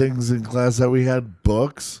 remember those things in class that we had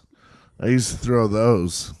books? I used to throw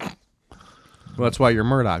those. Well, that's why you're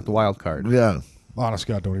Murdoch, the wild card. Yeah. Honest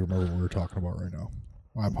God, don't even remember what we were talking about right now.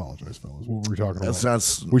 I apologize, fellas. What were we talking about?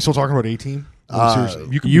 That's we still talking about 18?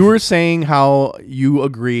 Seriously, you were saying how you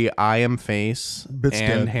agree I am face Bit's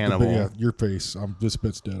and dead. Hannibal. Yeah, your face. This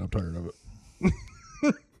bit's dead. I'm tired of it.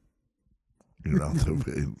 You're not the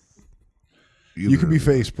big. You can be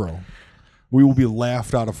face, bro. We will be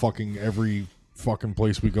laughed out of fucking every fucking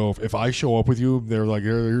place we go. If I show up with you, they're like,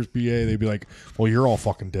 here's BA. They'd be like, well, you're all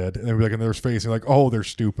fucking dead. And they'd be like, and there's face. And like, oh, they're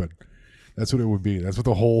stupid. That's what it would be. That's what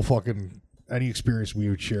the whole fucking... Any experience we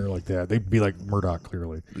would share like that, they'd be like Murdoch,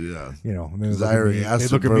 clearly. Yeah. You know, and then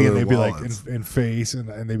they'd look at me and they'd be like, in face,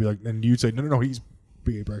 and they'd be like, and you'd say, no, he's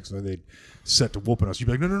B.A. Braxton. And they'd set to whooping us. You'd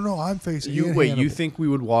be like, no, I'm face. You think we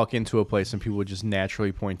would walk into a place and people would just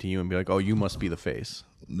naturally point to you and be like, oh, you must be the face?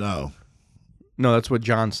 No, that's what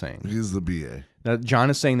John's saying. He's the BA. Now, John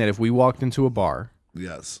is saying that if we walked into a bar,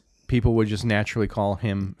 yes, people would just naturally call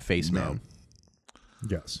him Face Man.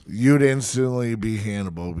 Yes. You'd instantly be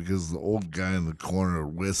Hannibal because the old guy in the corner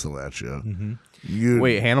would whistle at you.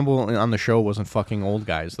 Wait, Hannibal on the show wasn't fucking old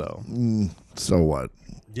guys, though. So what?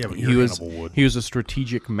 Yeah, but he was a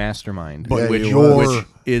strategic mastermind, but which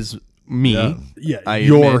is me. Yeah,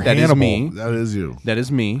 you're Hannibal. Is me. That is you. That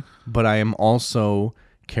is me, but I am also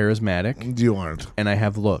charismatic. You aren't. And I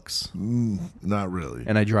have looks. Not really.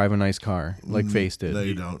 And I drive a nice car, like Face did. No,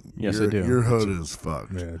 you don't. Yes, I do. Your hood is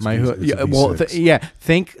fucked. Yeah, my hood. Yeah, well,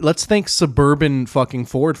 let's thank Suburban fucking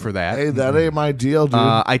Ford for that. Hey, that ain't my deal, dude.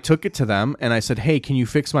 I took it to them and I said, "Hey, can you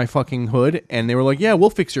fix my fucking hood?" And they were like, "Yeah, we'll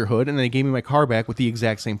fix your hood." And they gave me my car back with the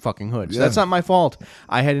exact same fucking hood. So that's not my fault.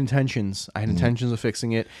 I had intentions. Intentions of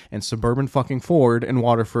fixing it, and Suburban fucking Ford in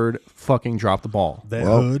Waterford fucking dropped the ball. That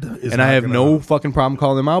hood is, and I have no fucking problem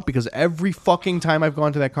calling them out because every fucking time I've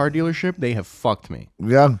gone to that car dealership, they have fucked me.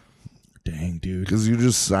 Yeah. Dang, dude. Because you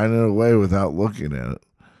just sign it away without looking at it.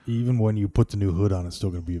 Even when you put the new hood on, it's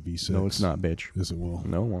still going to be a V6. No, it's not, bitch. Yes, it will.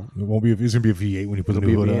 No, it won't. It won't be. It's going to be a V8 when you put the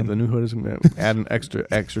new hood on. The new hood is going to add an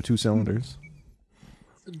extra 2 cylinders.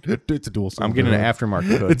 It's a dual cylinder. I'm getting an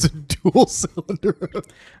aftermarket hood. It's a dual cylinder.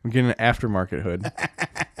 I'm getting an aftermarket hood.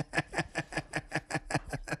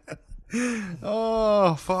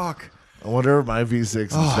 Oh, fuck. I wonder if my V6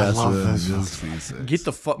 is faster than his V6. Get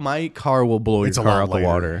the fuck. My car will blow your car out lighter. the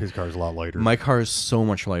water. His car's a lot lighter. My car is so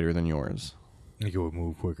much lighter than yours. I think it would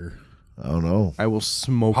move quicker. I don't know. I will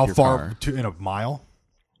smoke How your far car. in a mile?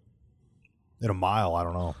 In a mile, I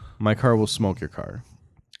don't know. My car will smoke your car.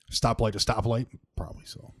 Stoplight to stoplight? Probably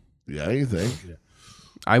so. Yeah, you think? Yeah.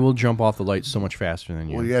 I will jump off the light so much faster than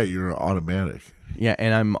you. Well, yeah, you're automatic. Yeah,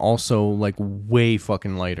 and I'm also like way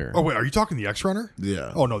fucking lighter. Oh, wait, are you talking the X-Runner?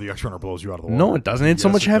 Yeah. Oh, no, the X-Runner blows you out of the water. No, it doesn't. It's so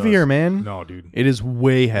much heavier, man. No, dude. It is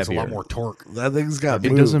way It's heavier. a lot more torque. That thing's got It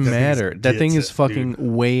moved. doesn't matter. That thing gets is it, fucking dude.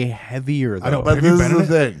 way heavier, though. I know, But Have you this been is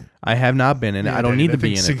the in it? thing. I have not been in it. I don't need to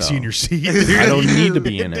be in it, sinks though. you in your seat. Dude. I don't need to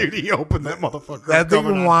be in it. Dude, he opened that motherfucker. That thing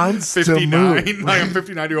coming on wants to 59. move. Like, I'm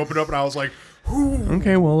 59 to open up, and I was like,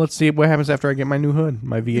 Okay, well, let's see what happens after I get my new hood,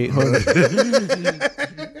 my V8 hood.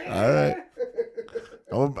 All right.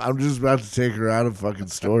 I'm just about to take her out of fucking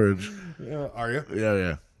storage. yeah, are you?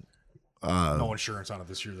 Yeah. No insurance on it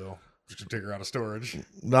this year, though. Just gonna take her out of storage.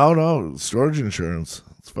 No, storage insurance.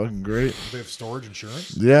 It's fucking great. They have storage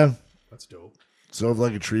insurance? Yeah. That's dope. So if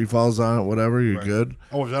like a tree falls on it, whatever, you're good.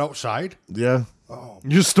 Oh, is that outside? Yeah. Oh,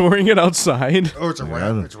 You're storing it outside. it's a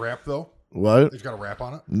wrap. It's wrapped, though? What? It's got a wrap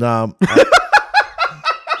on it? Nah. I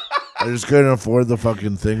just couldn't afford the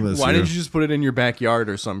fucking thing this Why year. didn't you just put it in your backyard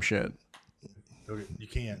or some shit? You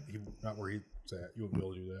can't. Not where he's at. You wouldn't be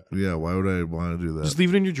able to do that. Yeah, why would I want to do that? Just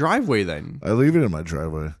leave it in your driveway then. I leave it in my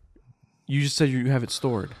driveway. You just said you have it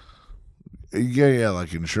stored. Yeah,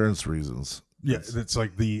 like insurance reasons. Yeah, it's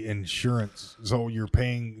like the insurance. So you're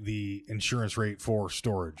paying the insurance rate for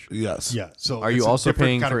storage. Yes. Yeah. So Are it's you a also different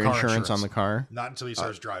paying kind for of car insurance on the car? Not until he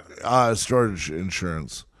starts driving it. Storage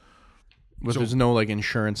insurance. But there's no like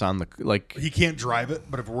insurance on the like. He can't drive it,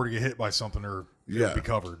 but if it were to get hit by something, it'll be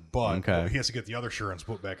covered. But Okay. he has to get the other insurance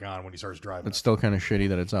put back on when he starts driving. It's still kind of shitty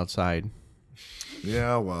that it's outside.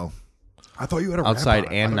 Yeah, well. I thought you had a outside wrap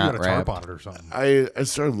on it. and I thought not you had a tarp wrapped. on it or something. I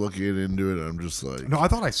started looking into it and I'm just like, No, I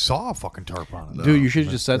thought I saw a fucking tarp on it. Dude, you should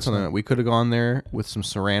have just said something. We could have gone there with some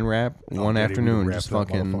saran wrap one Daddy, afternoon. we Just would've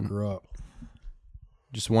wrapped that fucking. motherfucker up.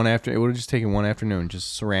 Just one after. It would have just taken one afternoon.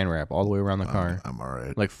 Just saran wrap all the way around the car. I'm all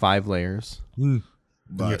right. Like 5 layers. You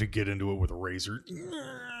have to get into it with a razor.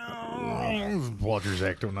 Blood your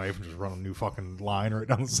X-Acto knife and just run a new fucking line right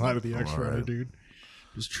down the side of the X-Runner, dude.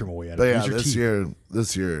 Just trim away at it. But yeah, Use your teeth.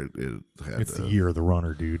 this year it had It's the year of the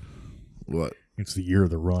runner, dude. What? It's the year of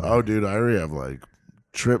the runner. Oh, dude, I already have like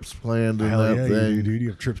trips planned in Hell that yeah, thing. you, dude. You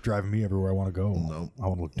have trips driving me everywhere I want to go. Nope. I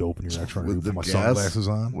want to look dope in your X-Runner With with the my gas? sunglasses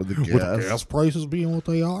on. With the With gas? the gas prices being what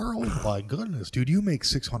they are. Oh, my goodness. Dude, you make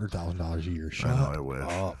 $600,000 a year. Shut I wish.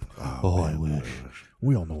 up. Oh, I wish.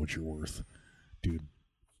 We all know what you're worth. Dude,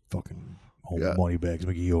 fucking money bags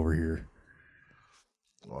McGee over here.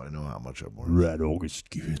 Oh, I know how much I'm worth. Red August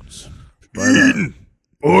Gibbons.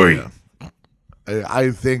 Oi! Yeah.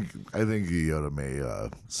 I think Yoda may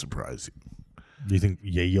surprise you. Do you think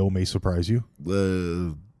Yayo may surprise you?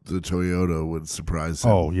 The Toyota would surprise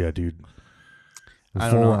him. Oh, yeah, dude. I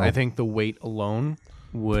don't know. I think the weight alone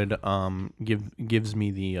would gives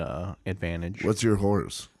me the advantage. What's your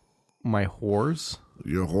horse? My whores?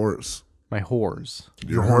 Your horse. My whores.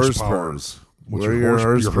 Your horsepower. horsepowers. What's Where are your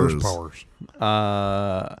horsepowers?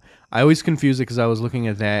 I always confuse it because I was looking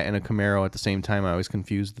at that and a Camaro at the same time. I always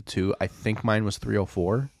confused the two. I think mine was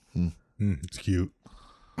 304. It's cute.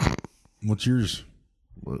 What's yours?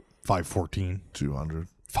 What? 514. 200.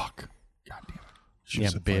 Fuck. God damn it. Yeah,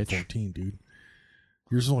 Said bitch. 514, dude.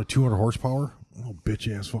 Yours is only 200 horsepower? Oh, bitch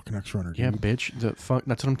ass fucking X-Runner, dude. Yeah, bitch. The fuck.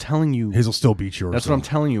 That's what I'm telling you. His will still beat yours. That's what I'm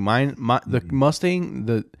telling you. The Mustang,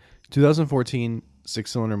 the 2014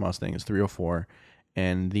 6-cylinder Mustang is 304,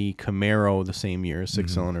 and the Camaro the same year,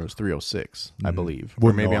 6-cylinder, was 306, I believe.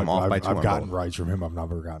 Or maybe I'm off by 200. I've gotten rides from him. I've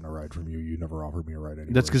never gotten a ride from you. You never offered me a ride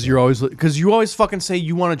anyway. That's because you always fucking say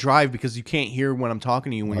you want to drive because you can't hear when I'm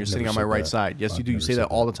talking to you when you're sitting on my right side. Yes, you do. You say that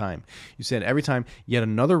all the time. You say it every time. Yet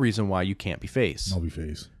another reason why you can't be Face. I'll be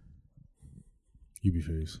Face. You be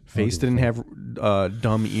Face. Face didn't have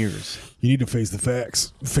dumb ears. You need to face the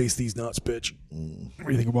facts. Face these nuts, bitch. What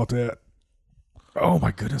do you think about that? Oh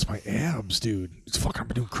my goodness, my abs, dude. It's fucking. I've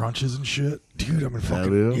been doing crunches and shit, dude. I've been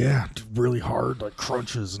fucking really hard, like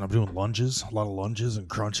crunches, and I'm doing lunges, a lot of lunges and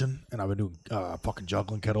crunching, and I've been doing fucking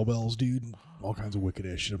juggling kettlebells, dude. All kinds of wicked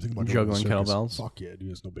ass shit. I'm thinking about Juggling joining the circus. kettlebells? Fuck yeah,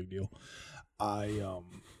 dude. It's no big deal.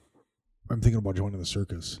 I'm thinking about joining the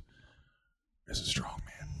circus as a strong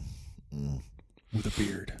man with a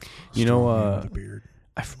beard. You know, with a beard.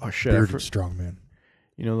 Bearded strong man.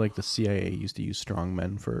 You know, like the CIA used to use strong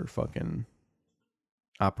men for fucking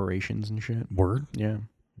operations and shit. Word? Yeah.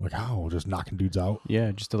 Like how? Just knocking dudes out?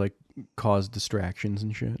 Yeah, just to like cause distractions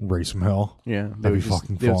and shit. Raise some hell? Yeah, That'd be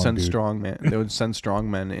fucking they would fun, send dude. strong men. They would send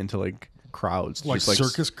strong men into like crowds, Like just,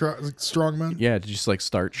 circus strong men? Yeah, to just like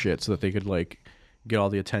start shit so that they could like get all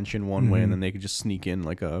the attention one way, and then they could just sneak in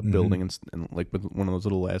like a building and like with one of those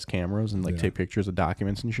little ass cameras and like take pictures of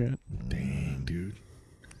documents and shit. Dang, dude.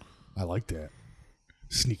 I like that.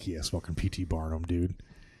 Sneaky ass fucking P.T. Barnum, dude.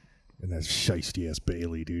 And that shiesty ass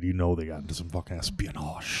Bailey, dude. You know they got into some fucking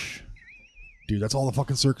espionage. Dude, that's all the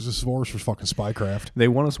fucking circus is for fucking spycraft. They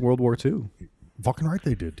won us World War II. Fucking right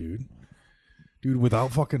they did, dude. Dude,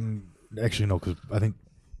 without fucking... Actually, no, because I think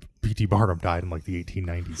P.T. Barnum died in like the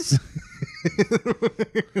 1890s.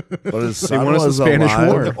 But his They son won us the was Spanish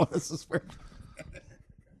alive. War.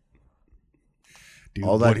 Dude,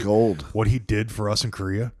 All that gold. What he did for us in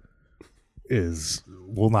Korea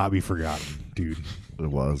will not be forgotten, dude. It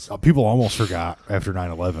was. People almost forgot after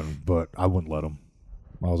 9/11, but I wouldn't let them.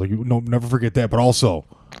 I was like, no, never forget that, but also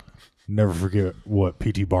never forget what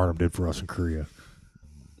P.T. Barnum did for us in Korea.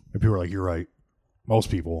 And people are like, "You're right." Most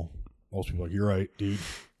people are like, "You're right, dude."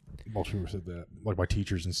 Most people said that, like my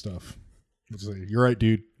teachers and stuff. It's like, "You're right,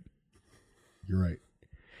 dude. You're right."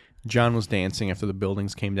 John was dancing after the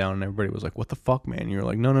buildings came down, and everybody was like, "What the fuck, man?" And you're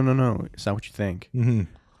like, "No. It's not what you think. Mm-hmm.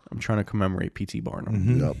 I'm trying to commemorate P.T. Barnum."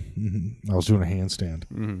 Mm-hmm. Yep. Mm-hmm. I was doing a handstand.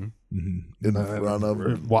 In front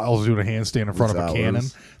of While I was doing a handstand in front of a cannon,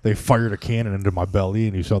 they fired a cannon into my belly,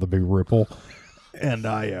 and you saw the big ripple. And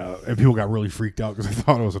and people got really freaked out because they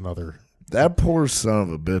thought it was another. that poor son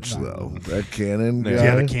of a bitch, though. That cannon guy.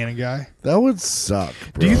 Yeah, the cannon guy. That would suck,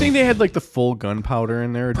 bro. Do you think they had like the full gunpowder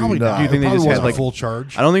in there? Or Probably do not. you think It they just probably had wasn't like full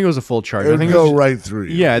charge? I don't think it was a full charge. It I would think go it was, right through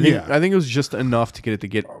you. yeah, Yeah. I think it was just enough to get it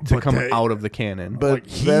to But come they- out of the cannon. But Like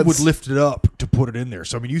he that's- would lift it up to put it in there.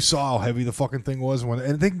 So I mean, you saw how heavy the fucking thing was when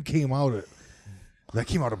and the thing came out at. That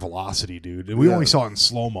came out of velocity, dude. And we Yeah. only saw it in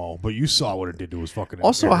slow mo, but you saw what it did to his fucking.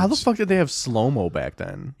 Also, how the innards. fuck did they have slow mo back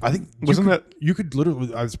then? I think Wasn't you could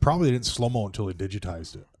literally. I was probably they didn't slow mo until they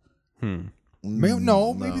digitized it.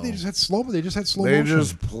 Maybe they just had slow mo. They just had slow They motion.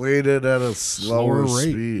 just played it at a slower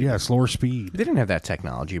rate. speed. Yeah, slower speed. They didn't have that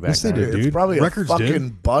technology back Yes, they then. did. It's dude. probably Records a fucking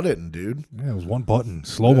did. button, dude. Yeah, it was one button,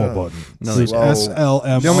 slow mo button. No, It was they-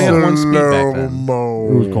 SLM. They only had one speed back then.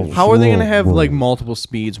 Slow-mo. How are they gonna have like multiple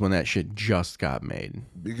speeds when that shit just got made?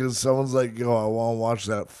 Because someone's like, yo, I want to watch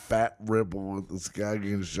that fat ripple with this guy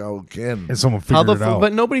getting shot with cannon. And someone How figured the it out.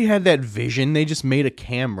 but nobody had that vision. They just made a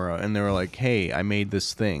camera and they were like, "Hey, I made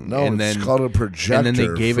this thing." No, and it's then called a projector. and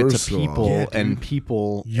then they gave it first to of all. people, Yeah, and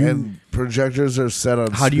people. And projectors are set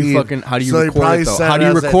on How do you speed, fucking how do you so they record probably it though? set How do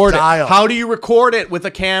you as a record it? dial. How do you record it with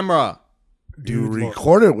a camera? You Dude, look.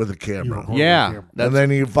 record it with a camera, record- Yeah, and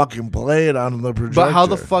then you fucking play it on the projector. but how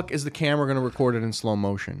the fuck is the camera gonna record it in slow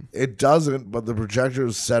motion? It doesn't, but the projector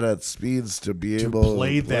is set at speeds to be to able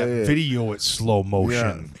play to that it. video at slow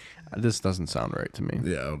motion. This doesn't sound right to me.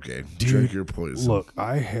 Yeah, okay. Dude, Drink your poison. Look,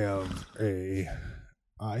 I have a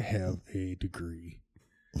degree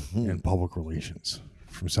in public relations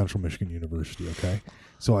from Central Michigan University. Okay,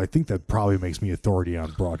 so I think that probably makes me authority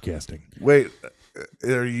on broadcasting. Wait,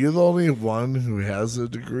 are you the only one who has a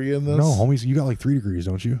degree in this? No, homies, you got like 3 degrees,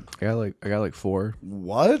 don't you? I got like 4.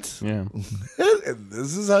 What? Yeah. And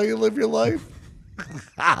this is how you live your life?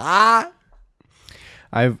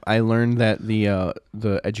 I learned that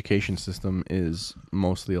the education system is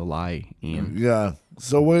mostly a lie, Ian. Yeah.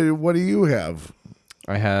 So what do you have?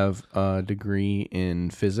 I have a degree in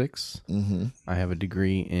physics. Mm-hmm. I have a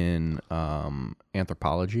degree in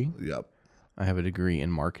anthropology. Yep. I have a degree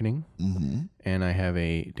in marketing. Mm-hmm. And I have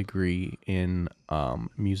a degree in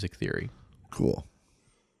music theory. Cool.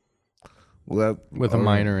 Well, that With a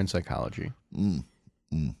minor in psychology. And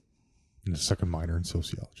a second minor in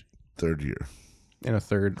sociology. third year. And a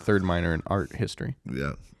third minor in art history.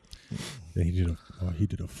 Yeah. And he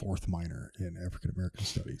did a 4th minor in African American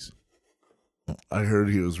studies. I heard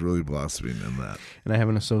he was really blossoming in that. And I have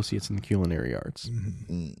an associate's in culinary arts.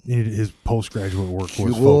 His postgraduate work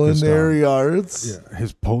was focused Culinary on arts? yeah,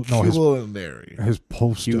 his post no his Culinary. his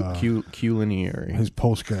post Culinary. his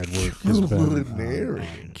postgrad work has been Culinary.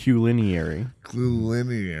 Culinary.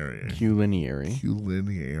 Culinary. Culinary.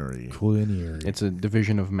 Culinary. culinary. It's a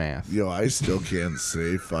division of math. Yo, I still can't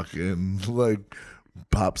say fucking like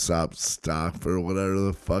pop sop stop or whatever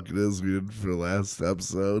the fuck it is we did for last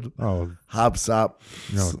episode. Oh, Hop sop.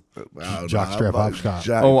 No, I don't jock know, strap, how hop about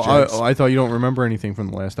scotch. I thought you don't remember anything from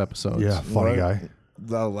the last episode. yeah, funny What? guy.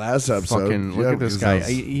 The last episode. Fucking look yeah, at this because guy. I was-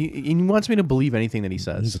 He wants me to believe anything that he He's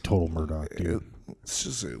says. a total Murdoch dude. Let's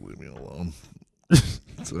just say leave me alone.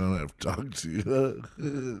 So I don't have to talk to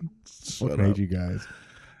you. Shut What made up. you guys?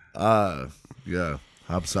 Yeah.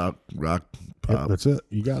 Hop sop rock Yep, pop. that's it.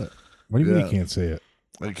 You got it. What do you mean Yeah. you can't say it?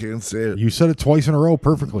 I can't say it. You said it twice in a row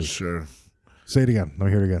perfectly. Sure. Say it again. Let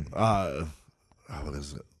me hear it again. What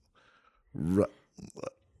is it?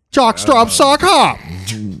 Jock strap sock hop.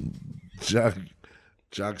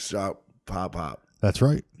 Jock stop pop hop. That's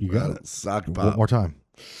right. You got it. Sock One pop. more time.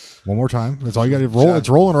 One more time. That's all you got to roll. It's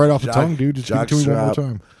rolling right off the Jock- tongue, dude. Just give it to me one more jockstrap.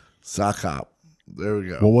 time. Sock hop. There we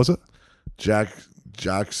go. What was it? Jock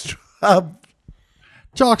strap.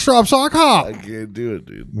 Jock strap sock hop. I can't do it,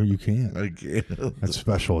 dude. No, you can't. I can't. That's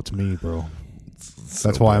special. It's me, bro. So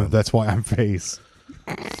That's why. bad. That's why I'm face.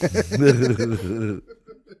 I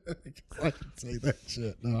can say that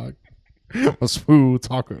shit, dog. A smooth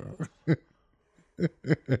talker.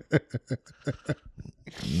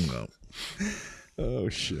 No. Oh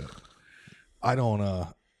shit. I don't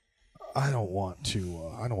want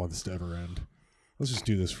this to ever end. Let's just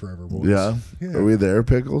do this forever, boys. Yeah. Yeah. Are we there,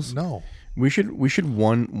 Pickles? No. We should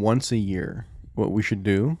once a year. What we should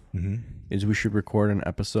do Mm-hmm. is we should record an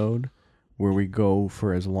episode where we go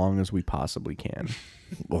for as long as we possibly can.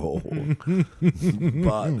 Oh,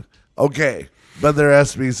 but okay, but there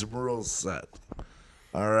has to be some rules set.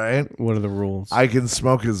 All right, What are the rules? I can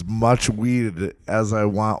smoke as much weed as I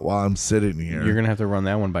want while I'm sitting here. You're gonna have to run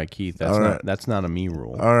that one by Keith. That's All not right. that's not a me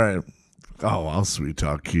rule. All right. Oh, I'll sweet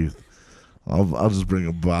talk Keith. I'll just bring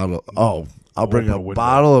a bottle. Oh, I'll bring Open a a window.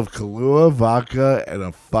 bottle of Kahlua vodka and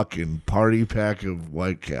a fucking party pack of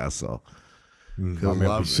White Castle. I'm He'll gonna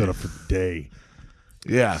love be set me. up for the day.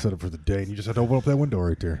 Yeah. Set up for the day, and you just have to open up that window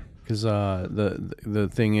right there. Because the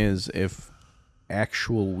thing is, if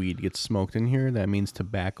actual weed gets smoked in here, that means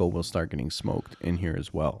tobacco will start getting smoked in here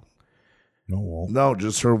as well. No, it won't. No,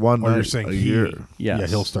 just for one Oh, night you're saying a he? year. Yes. Yeah,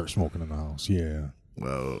 he'll start smoking in the house. Yeah.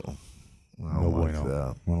 Well, I No don't like bueno.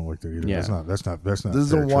 that. I don't like that either. Yeah. That's not. This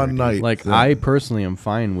is a fair one trade. night. Like thing. I personally am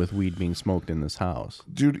fine with weed being smoked in this house.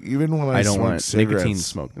 dude, even when I don't smoke want cigarettes, nicotine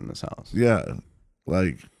smoked in this house. Yeah,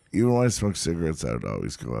 like even when I smoke cigarettes, I would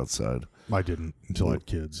always go outside. I didn't until I had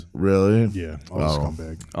kids. Really? Yeah, I was a Oh.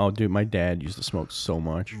 scumbag. Oh, dude, my dad used to smoke so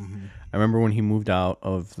much. Mm-hmm. I remember when he moved out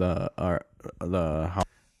of the house.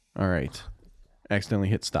 All right, accidentally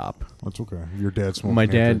hit stop. That's okay. Your dad smoked. My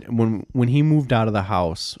after- dad, when he moved out of the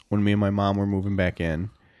house, when me and my mom were moving back in,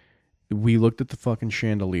 we looked at the fucking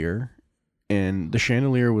chandelier, and the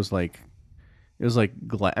chandelier was like, it was like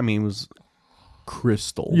glass. I mean, it was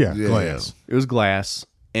crystal. Yeah, Yeah. glass. It was glass,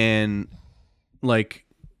 and like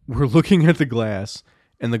we're looking at the glass,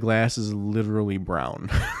 and the glass is literally brown.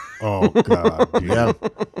 Oh god. Dude. Yeah.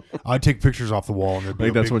 I'd take pictures off the wall and there'd be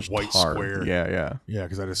Like a that's big what's white tar. square. Yeah, Yeah,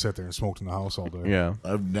 because I just sat there and smoked in the house all day. yeah.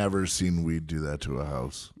 I've never seen weed do that to a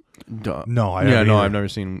house. Duh. No, I yeah, haven't no, either. I've never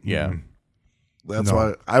seen. Yeah, Mhm. That's No.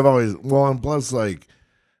 why I've always and plus like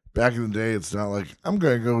back in the day, it's not like I'm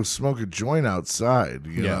gonna go smoke a joint outside.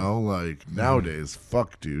 You Yeah. know, like nowadays,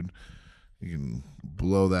 fuck, dude, you can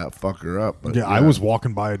blow that fucker up. But Yeah, I was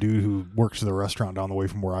walking by a dude who works at the restaurant down the way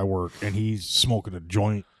from where I work, and he's smoking a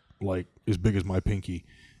joint like as big as my pinky,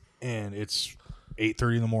 and it's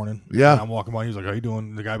 8:30 in the morning. Yeah. and I'm walking by. He's like, "How you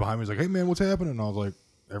doing?" The guy behind me was like, "Hey man, what's happening?" And I was like,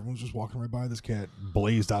 "Everyone's just walking right by. This cat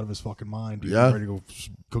blazed out of his fucking mind. Dude. Yeah. ready to go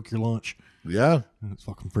cook your lunch." Yeah, And it's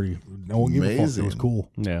fucking pretty. No one gave a fuck. It was Amazing. cool.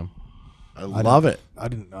 yeah. I love it. I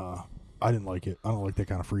didn't like it. I don't like that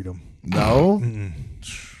kind of freedom. No,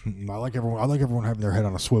 I like everyone having their head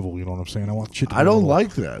on a swivel. You know what I'm saying? I want shit. To I be a don't little-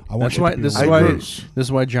 like that. I want That's shit why. to be a This is little why. loose. This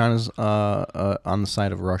is why John is on the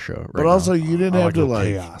side of Russia. Right But now. also, you didn't I have like to the like.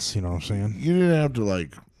 chaos. You know what I'm saying? You didn't have to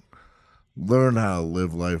like learn how to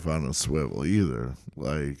live life on a swivel either.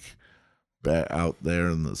 Like out there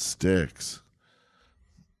in the sticks.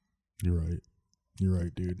 You're right. You're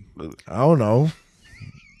right, dude. I don't know.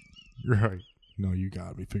 You're right. No, you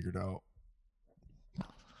got me figured out.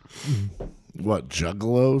 What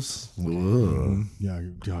juggalos? Ugh.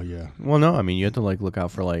 Yeah. Well, no, I mean you have to like look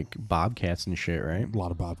out for like bobcats and shit, right? A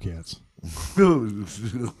lot of bobcats, a Dude.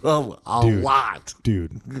 lot.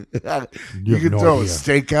 dude. You have can no throw idea. a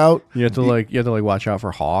stake out. You have to like watch out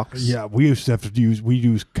for hawks. Yeah, we used to have to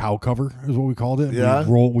use cow cover is what we called it. Yeah.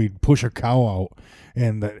 We'd push a cow out,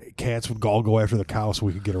 and the cats would all go after the cow so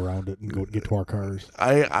we could get around it and go get to our cars.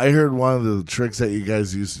 I heard one of the tricks that you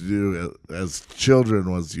guys used to do as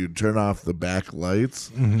children was you'd turn off the back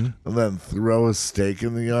lights and then throw a stake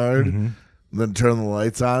in the yard and then turn the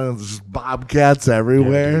lights on and there's just bobcats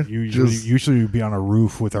everywhere. Usually we'd be on a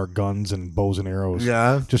roof with our guns and bows and arrows.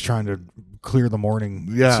 Yeah. Just trying to clear the morning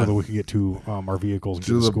Yeah. so that we could get to our vehicles and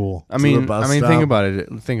To get to the- school. I To mean, the bus think stop. about it.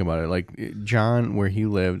 Think about it. Like John, where he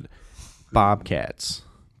lived, bobcats,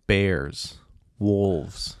 bears,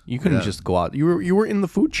 wolves. You couldn't Yeah. just go out. You were in the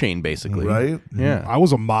food chain basically, Right? Yeah. I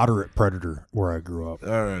was a moderate predator where I grew up.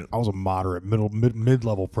 All right. I was a moderate,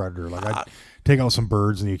 mid-level predator. Like I'd take out some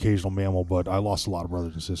birds and the occasional mammal, but I lost a lot of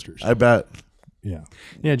brothers and sisters. I bet. Yeah,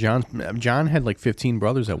 Yeah, John had like 15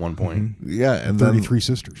 brothers at one point. Yeah. And then 33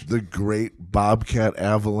 sisters. the great bobcat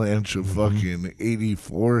avalanche of fucking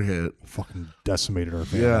 84 hit. Fucking decimated our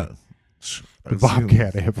family. Yeah. The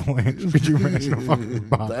bobcat avalanche. Could you imagine a fucking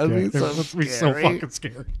bobcat? That'd be so It would be so scary. fucking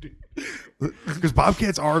scary, dude. Because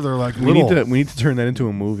bobcats they're like We little. need to turn that into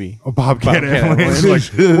a movie. A bobcat avalanche.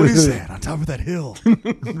 avalanche. Like, what is that on top of that hill?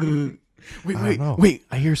 Wait, know. wait!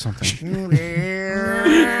 I hear something.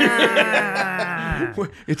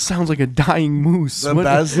 It sounds like a dying moose. The What-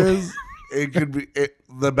 best is it could be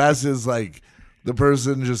the best is like the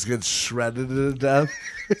person just gets shredded to death.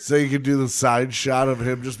 So you can do the side shot of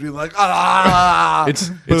him just being like, ah. It's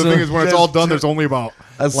But the thing is, when it's all done, there's only about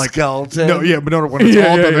A skeleton? No, yeah, but no, when it's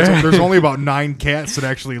all done, there's only about 9 cats that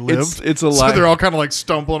actually live. It's a so live. they're all kind of like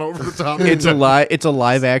stumbling over the top. It's a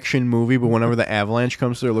live action movie, but whenever the avalanche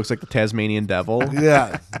comes through, it looks like the Tasmanian devil.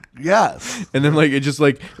 Yeah. Yes. And then like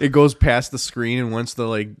it goes past the screen, and once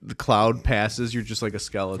the cloud passes, you're just like a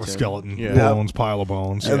skeleton. Yeah. Bones, pile of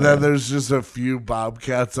bones. And then there's just a few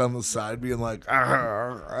bobcats on the side being like,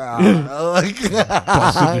 like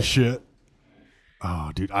busted to shit.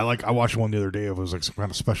 Oh, dude, I watched one the other day. It was like some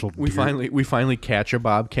kind of special. We finally catch a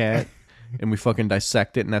bobcat, and we fucking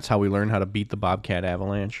dissect it, and that's how we learn how to beat the bobcat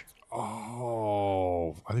avalanche.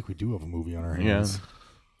 Oh, I think we do have a movie on our hands. Yeah.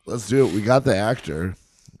 Let's do it. We got the actor.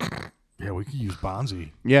 Yeah, we could use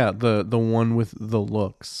Bonzi. Yeah, the one with the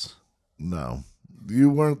looks. No. You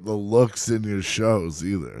weren't the looks in your shows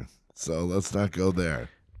either. So let's not go there.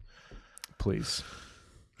 Please.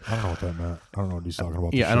 I don't know what that meant. I don't know what he's talking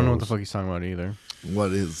about. Yeah, I don't know what the fuck he's talking about either.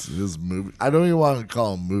 What is his movie? I don't even want to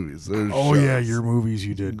call them movies. They're Oh shows. Yeah, your movies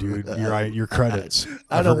you did, dude. Your credits.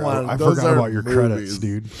 I forgot about your credits,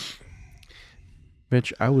 dude.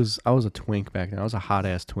 Bitch, I was a twink back then. I was a hot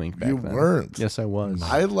ass twink back then. You weren't. Yes, I was.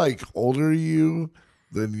 I like older you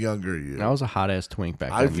than younger you. I was a hot ass twink back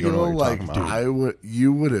then. I You don't know what feel you're like talking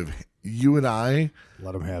about. you and I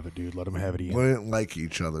Let him have it, dude. Let him have it, Ian. wouldn't like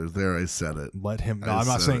each other. There, I said it. Let him. No, I I'm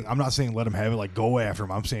not said saying. it. I'm not saying let him have it. Like go after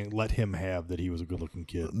him. I'm saying let him have that. He was a good-looking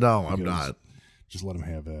kid. No, I'm Because- not. Just let him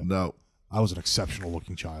have that. No, I was an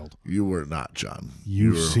exceptional-looking child. you were not, John.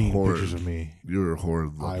 You've you were seen horrid. pictures of me. You were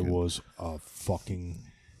horrid looking. I was a fucking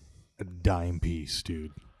dime piece,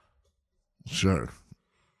 dude. Sure.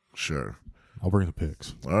 I'll bring the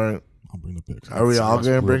pics. All right. I'll bring the pics. Are we all Some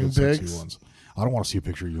gonna real bring good sexy pics? ones. I don't want to see a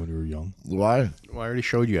picture of you when you were young. Why? Well, I already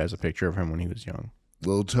showed you guys a picture of him when he was young.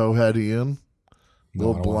 Little towhead Ian. No,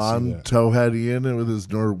 Little I don't wanna see blonde that. towhead Ian with his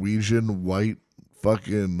Norwegian white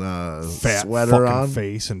fucking Fat sweater fucking on.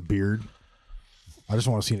 face and beard. I just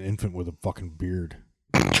want to see an infant with a fucking beard.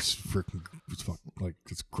 It's freaking. It's fucking like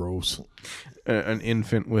it's gross. An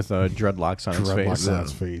infant with dreadlocks on his Dreadlocks face. on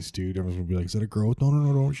his face, dude. Everyone's gonna be like, "Is that a growth? No,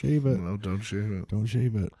 don't shave it. No, don't shave it. Don't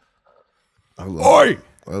shave it." I love Oi! it.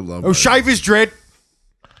 I love Oh, it. shave his dread.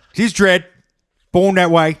 He's dread. Born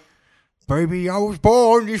that way. Baby, I was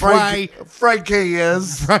born this way. Frankie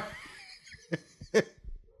is.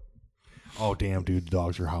 Oh, damn, dude. The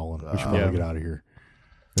dogs are howling. We should Yeah. probably get out of here.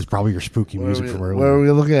 It's probably your spooky music from Where are earlier.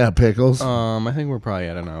 we looking at, Pickles? I think we're probably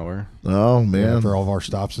at an hour. Oh, man. After all of our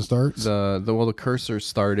stops and starts. The cursor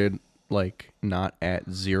started like not at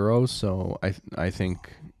 0, so I think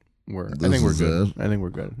we're This is good. it? I think we're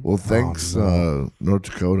good. Well, thanks, no. North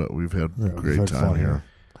Dakota. We've had Yeah, a we've great had time fun here.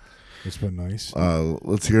 It's been nice.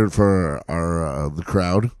 Let's hear it for our the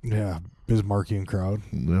crowd. Yeah, Bismarckian crowd.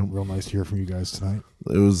 Yeah. Real nice to hear from you guys tonight.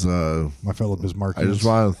 It was. My fellow Bismarckians. I just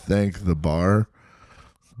want to thank the bar,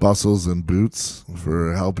 Bustles and Boots,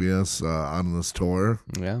 for helping us on this tour,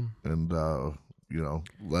 Yeah. and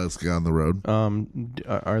let us get on the road.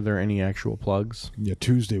 Are there any actual plugs? Yeah,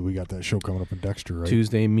 Tuesday we got that show coming up in Dexter, right?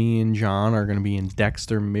 Tuesday, me and John are going to be in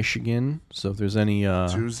Dexter, Michigan. So if there's any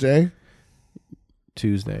Tuesday.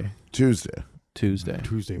 Tuesday,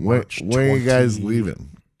 Tuesday, When, March. when are you guys 20. leaving?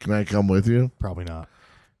 Can I come with you? Probably not.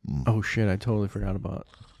 Oh shit! I totally forgot about.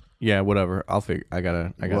 Yeah, whatever. I'll figure. I got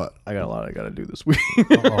a lot I gotta do this week.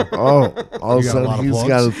 Uh-oh. All of You a got a lot sudden of he's plugs?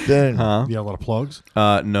 got a thing. Huh? You got a lot of plugs?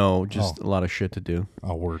 No, just a lot of shit to do.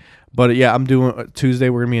 Oh, word. But yeah, I'm doing Tuesday.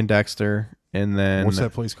 We're gonna be in Dexter, and then What's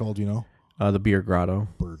that place called? You know? the Beer Grotto.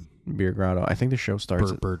 Bird. Beer Grotto. I think the show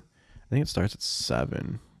starts. Bird. I think it starts at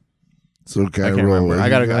 7. So can I I can't roll remember. in, I you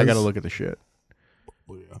gotta guys? look at the shit.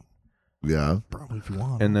 Well, yeah. Yeah. Probably if you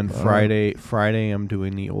want. And then Friday, I'm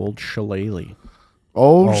doing the Old Shillelagh.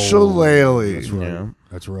 Old Shillelagh. That's right. Yeah.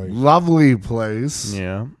 That's right. Lovely place.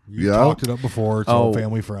 Yeah. You Yeah. talked it up before. It's all Oh,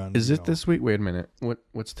 family friends. Is you it know. this week? Wait a minute.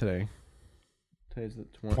 What's today? Today's the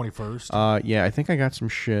 21st? Yeah, I think I got some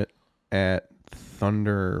shit at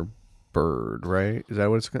Thunderbird, right? Is that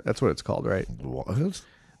what that's what it's called, right? What?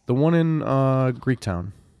 The one in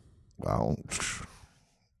Greektown. Wow.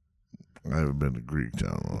 I haven't been to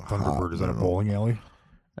Greektown. in a Thunderbird. hot Is that a minute. bowling alley?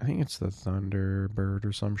 I think it's the Thunderbird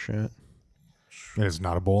or some shit. It's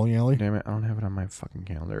not a bowling alley? Damn it, I don't have it on my fucking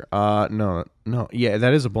calendar. No. Yeah,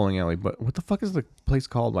 that is a bowling alley, but what the fuck is the place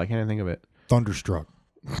called? Why can't I think of it? Thunderstruck.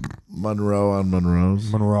 Monroe on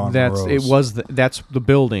Monroe's. Monroe on That's Monroe's. that's the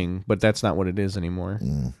building, but that's not what it is anymore.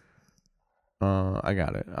 Mm. I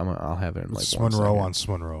got it. I'll have it in like It's 1 Monroe second. on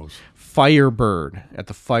Smunroe's. Firebird at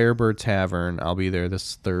the Firebird Tavern. I'll be there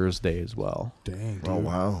this Thursday as well. Dang, dude. Oh,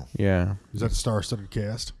 wow. Yeah. Is that the star-studded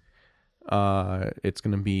cast? It's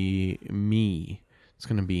gonna be me. It's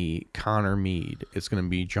going to be Connor Mead. It's going to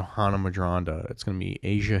be Johanna Madronda. It's going to be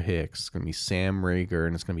Asia Hicks. It's going to be Sam Rager,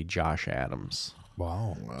 and it's going to be Josh Adams.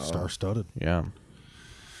 Wow. Star-studded. Yeah.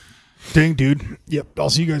 Dang, dude. Yep. I'll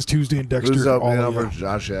see you guys Tuesday in Dexter. Who's opening up for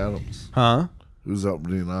Josh Adams? Huh? Who's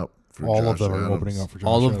opening up for all Josh of them Adams? are opening up for Josh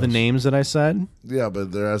All of Adams. the names that I said? Yeah,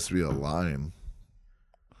 but there has to be a line.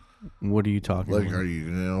 What are you talking Like, about? are you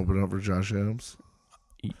going to open up for Josh Adams?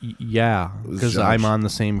 Yeah, because I'm on the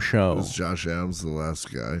same show. Is Josh Adams the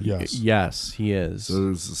last guy? Yes. Yes, he is. So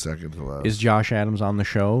who's the second to last? Is Josh Adams on the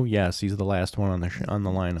show? Yes, he's the last one on the on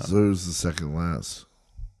the lineup. So who's the second last?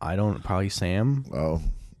 I don't. Probably Sam. Oh.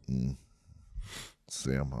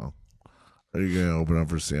 Sam, huh? Are you going to open up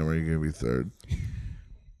for Sam or are you going to be third?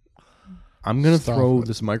 I'm gonna Stop throw it.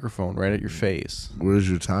 this microphone right at your face. What is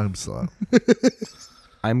your time slot?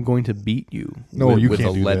 I'm going to beat you. No, with, you with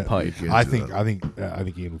can't a do lead that. pipe. You can't I do think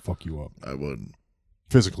that. Ian will fuck you up I wouldn't.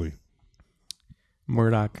 physically.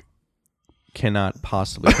 Murdoch cannot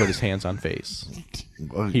possibly put his hands on face.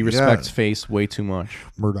 Well, He respects face way too much.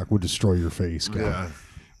 Murdoch would destroy your face. Guy. Yeah. I'm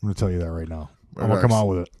gonna tell you that right now. I'm gonna Murdoch's- come out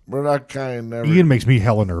with it. We're not kind of never. Ian makes me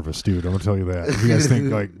hella nervous, dude. I'm gonna tell you that. If you guys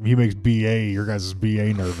think like he makes BA, your guys is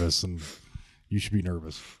BA nervous, and you should be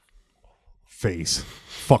nervous. Face,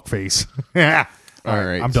 fuck face. Yeah. All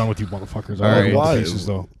right. I'm done with you, motherfuckers. All I love right. you Why? with the faces,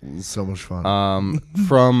 though. It was so much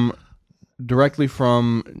fun. Directly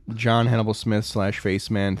from John Hannibal Smith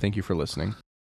 /Faceman. Thank you for listening.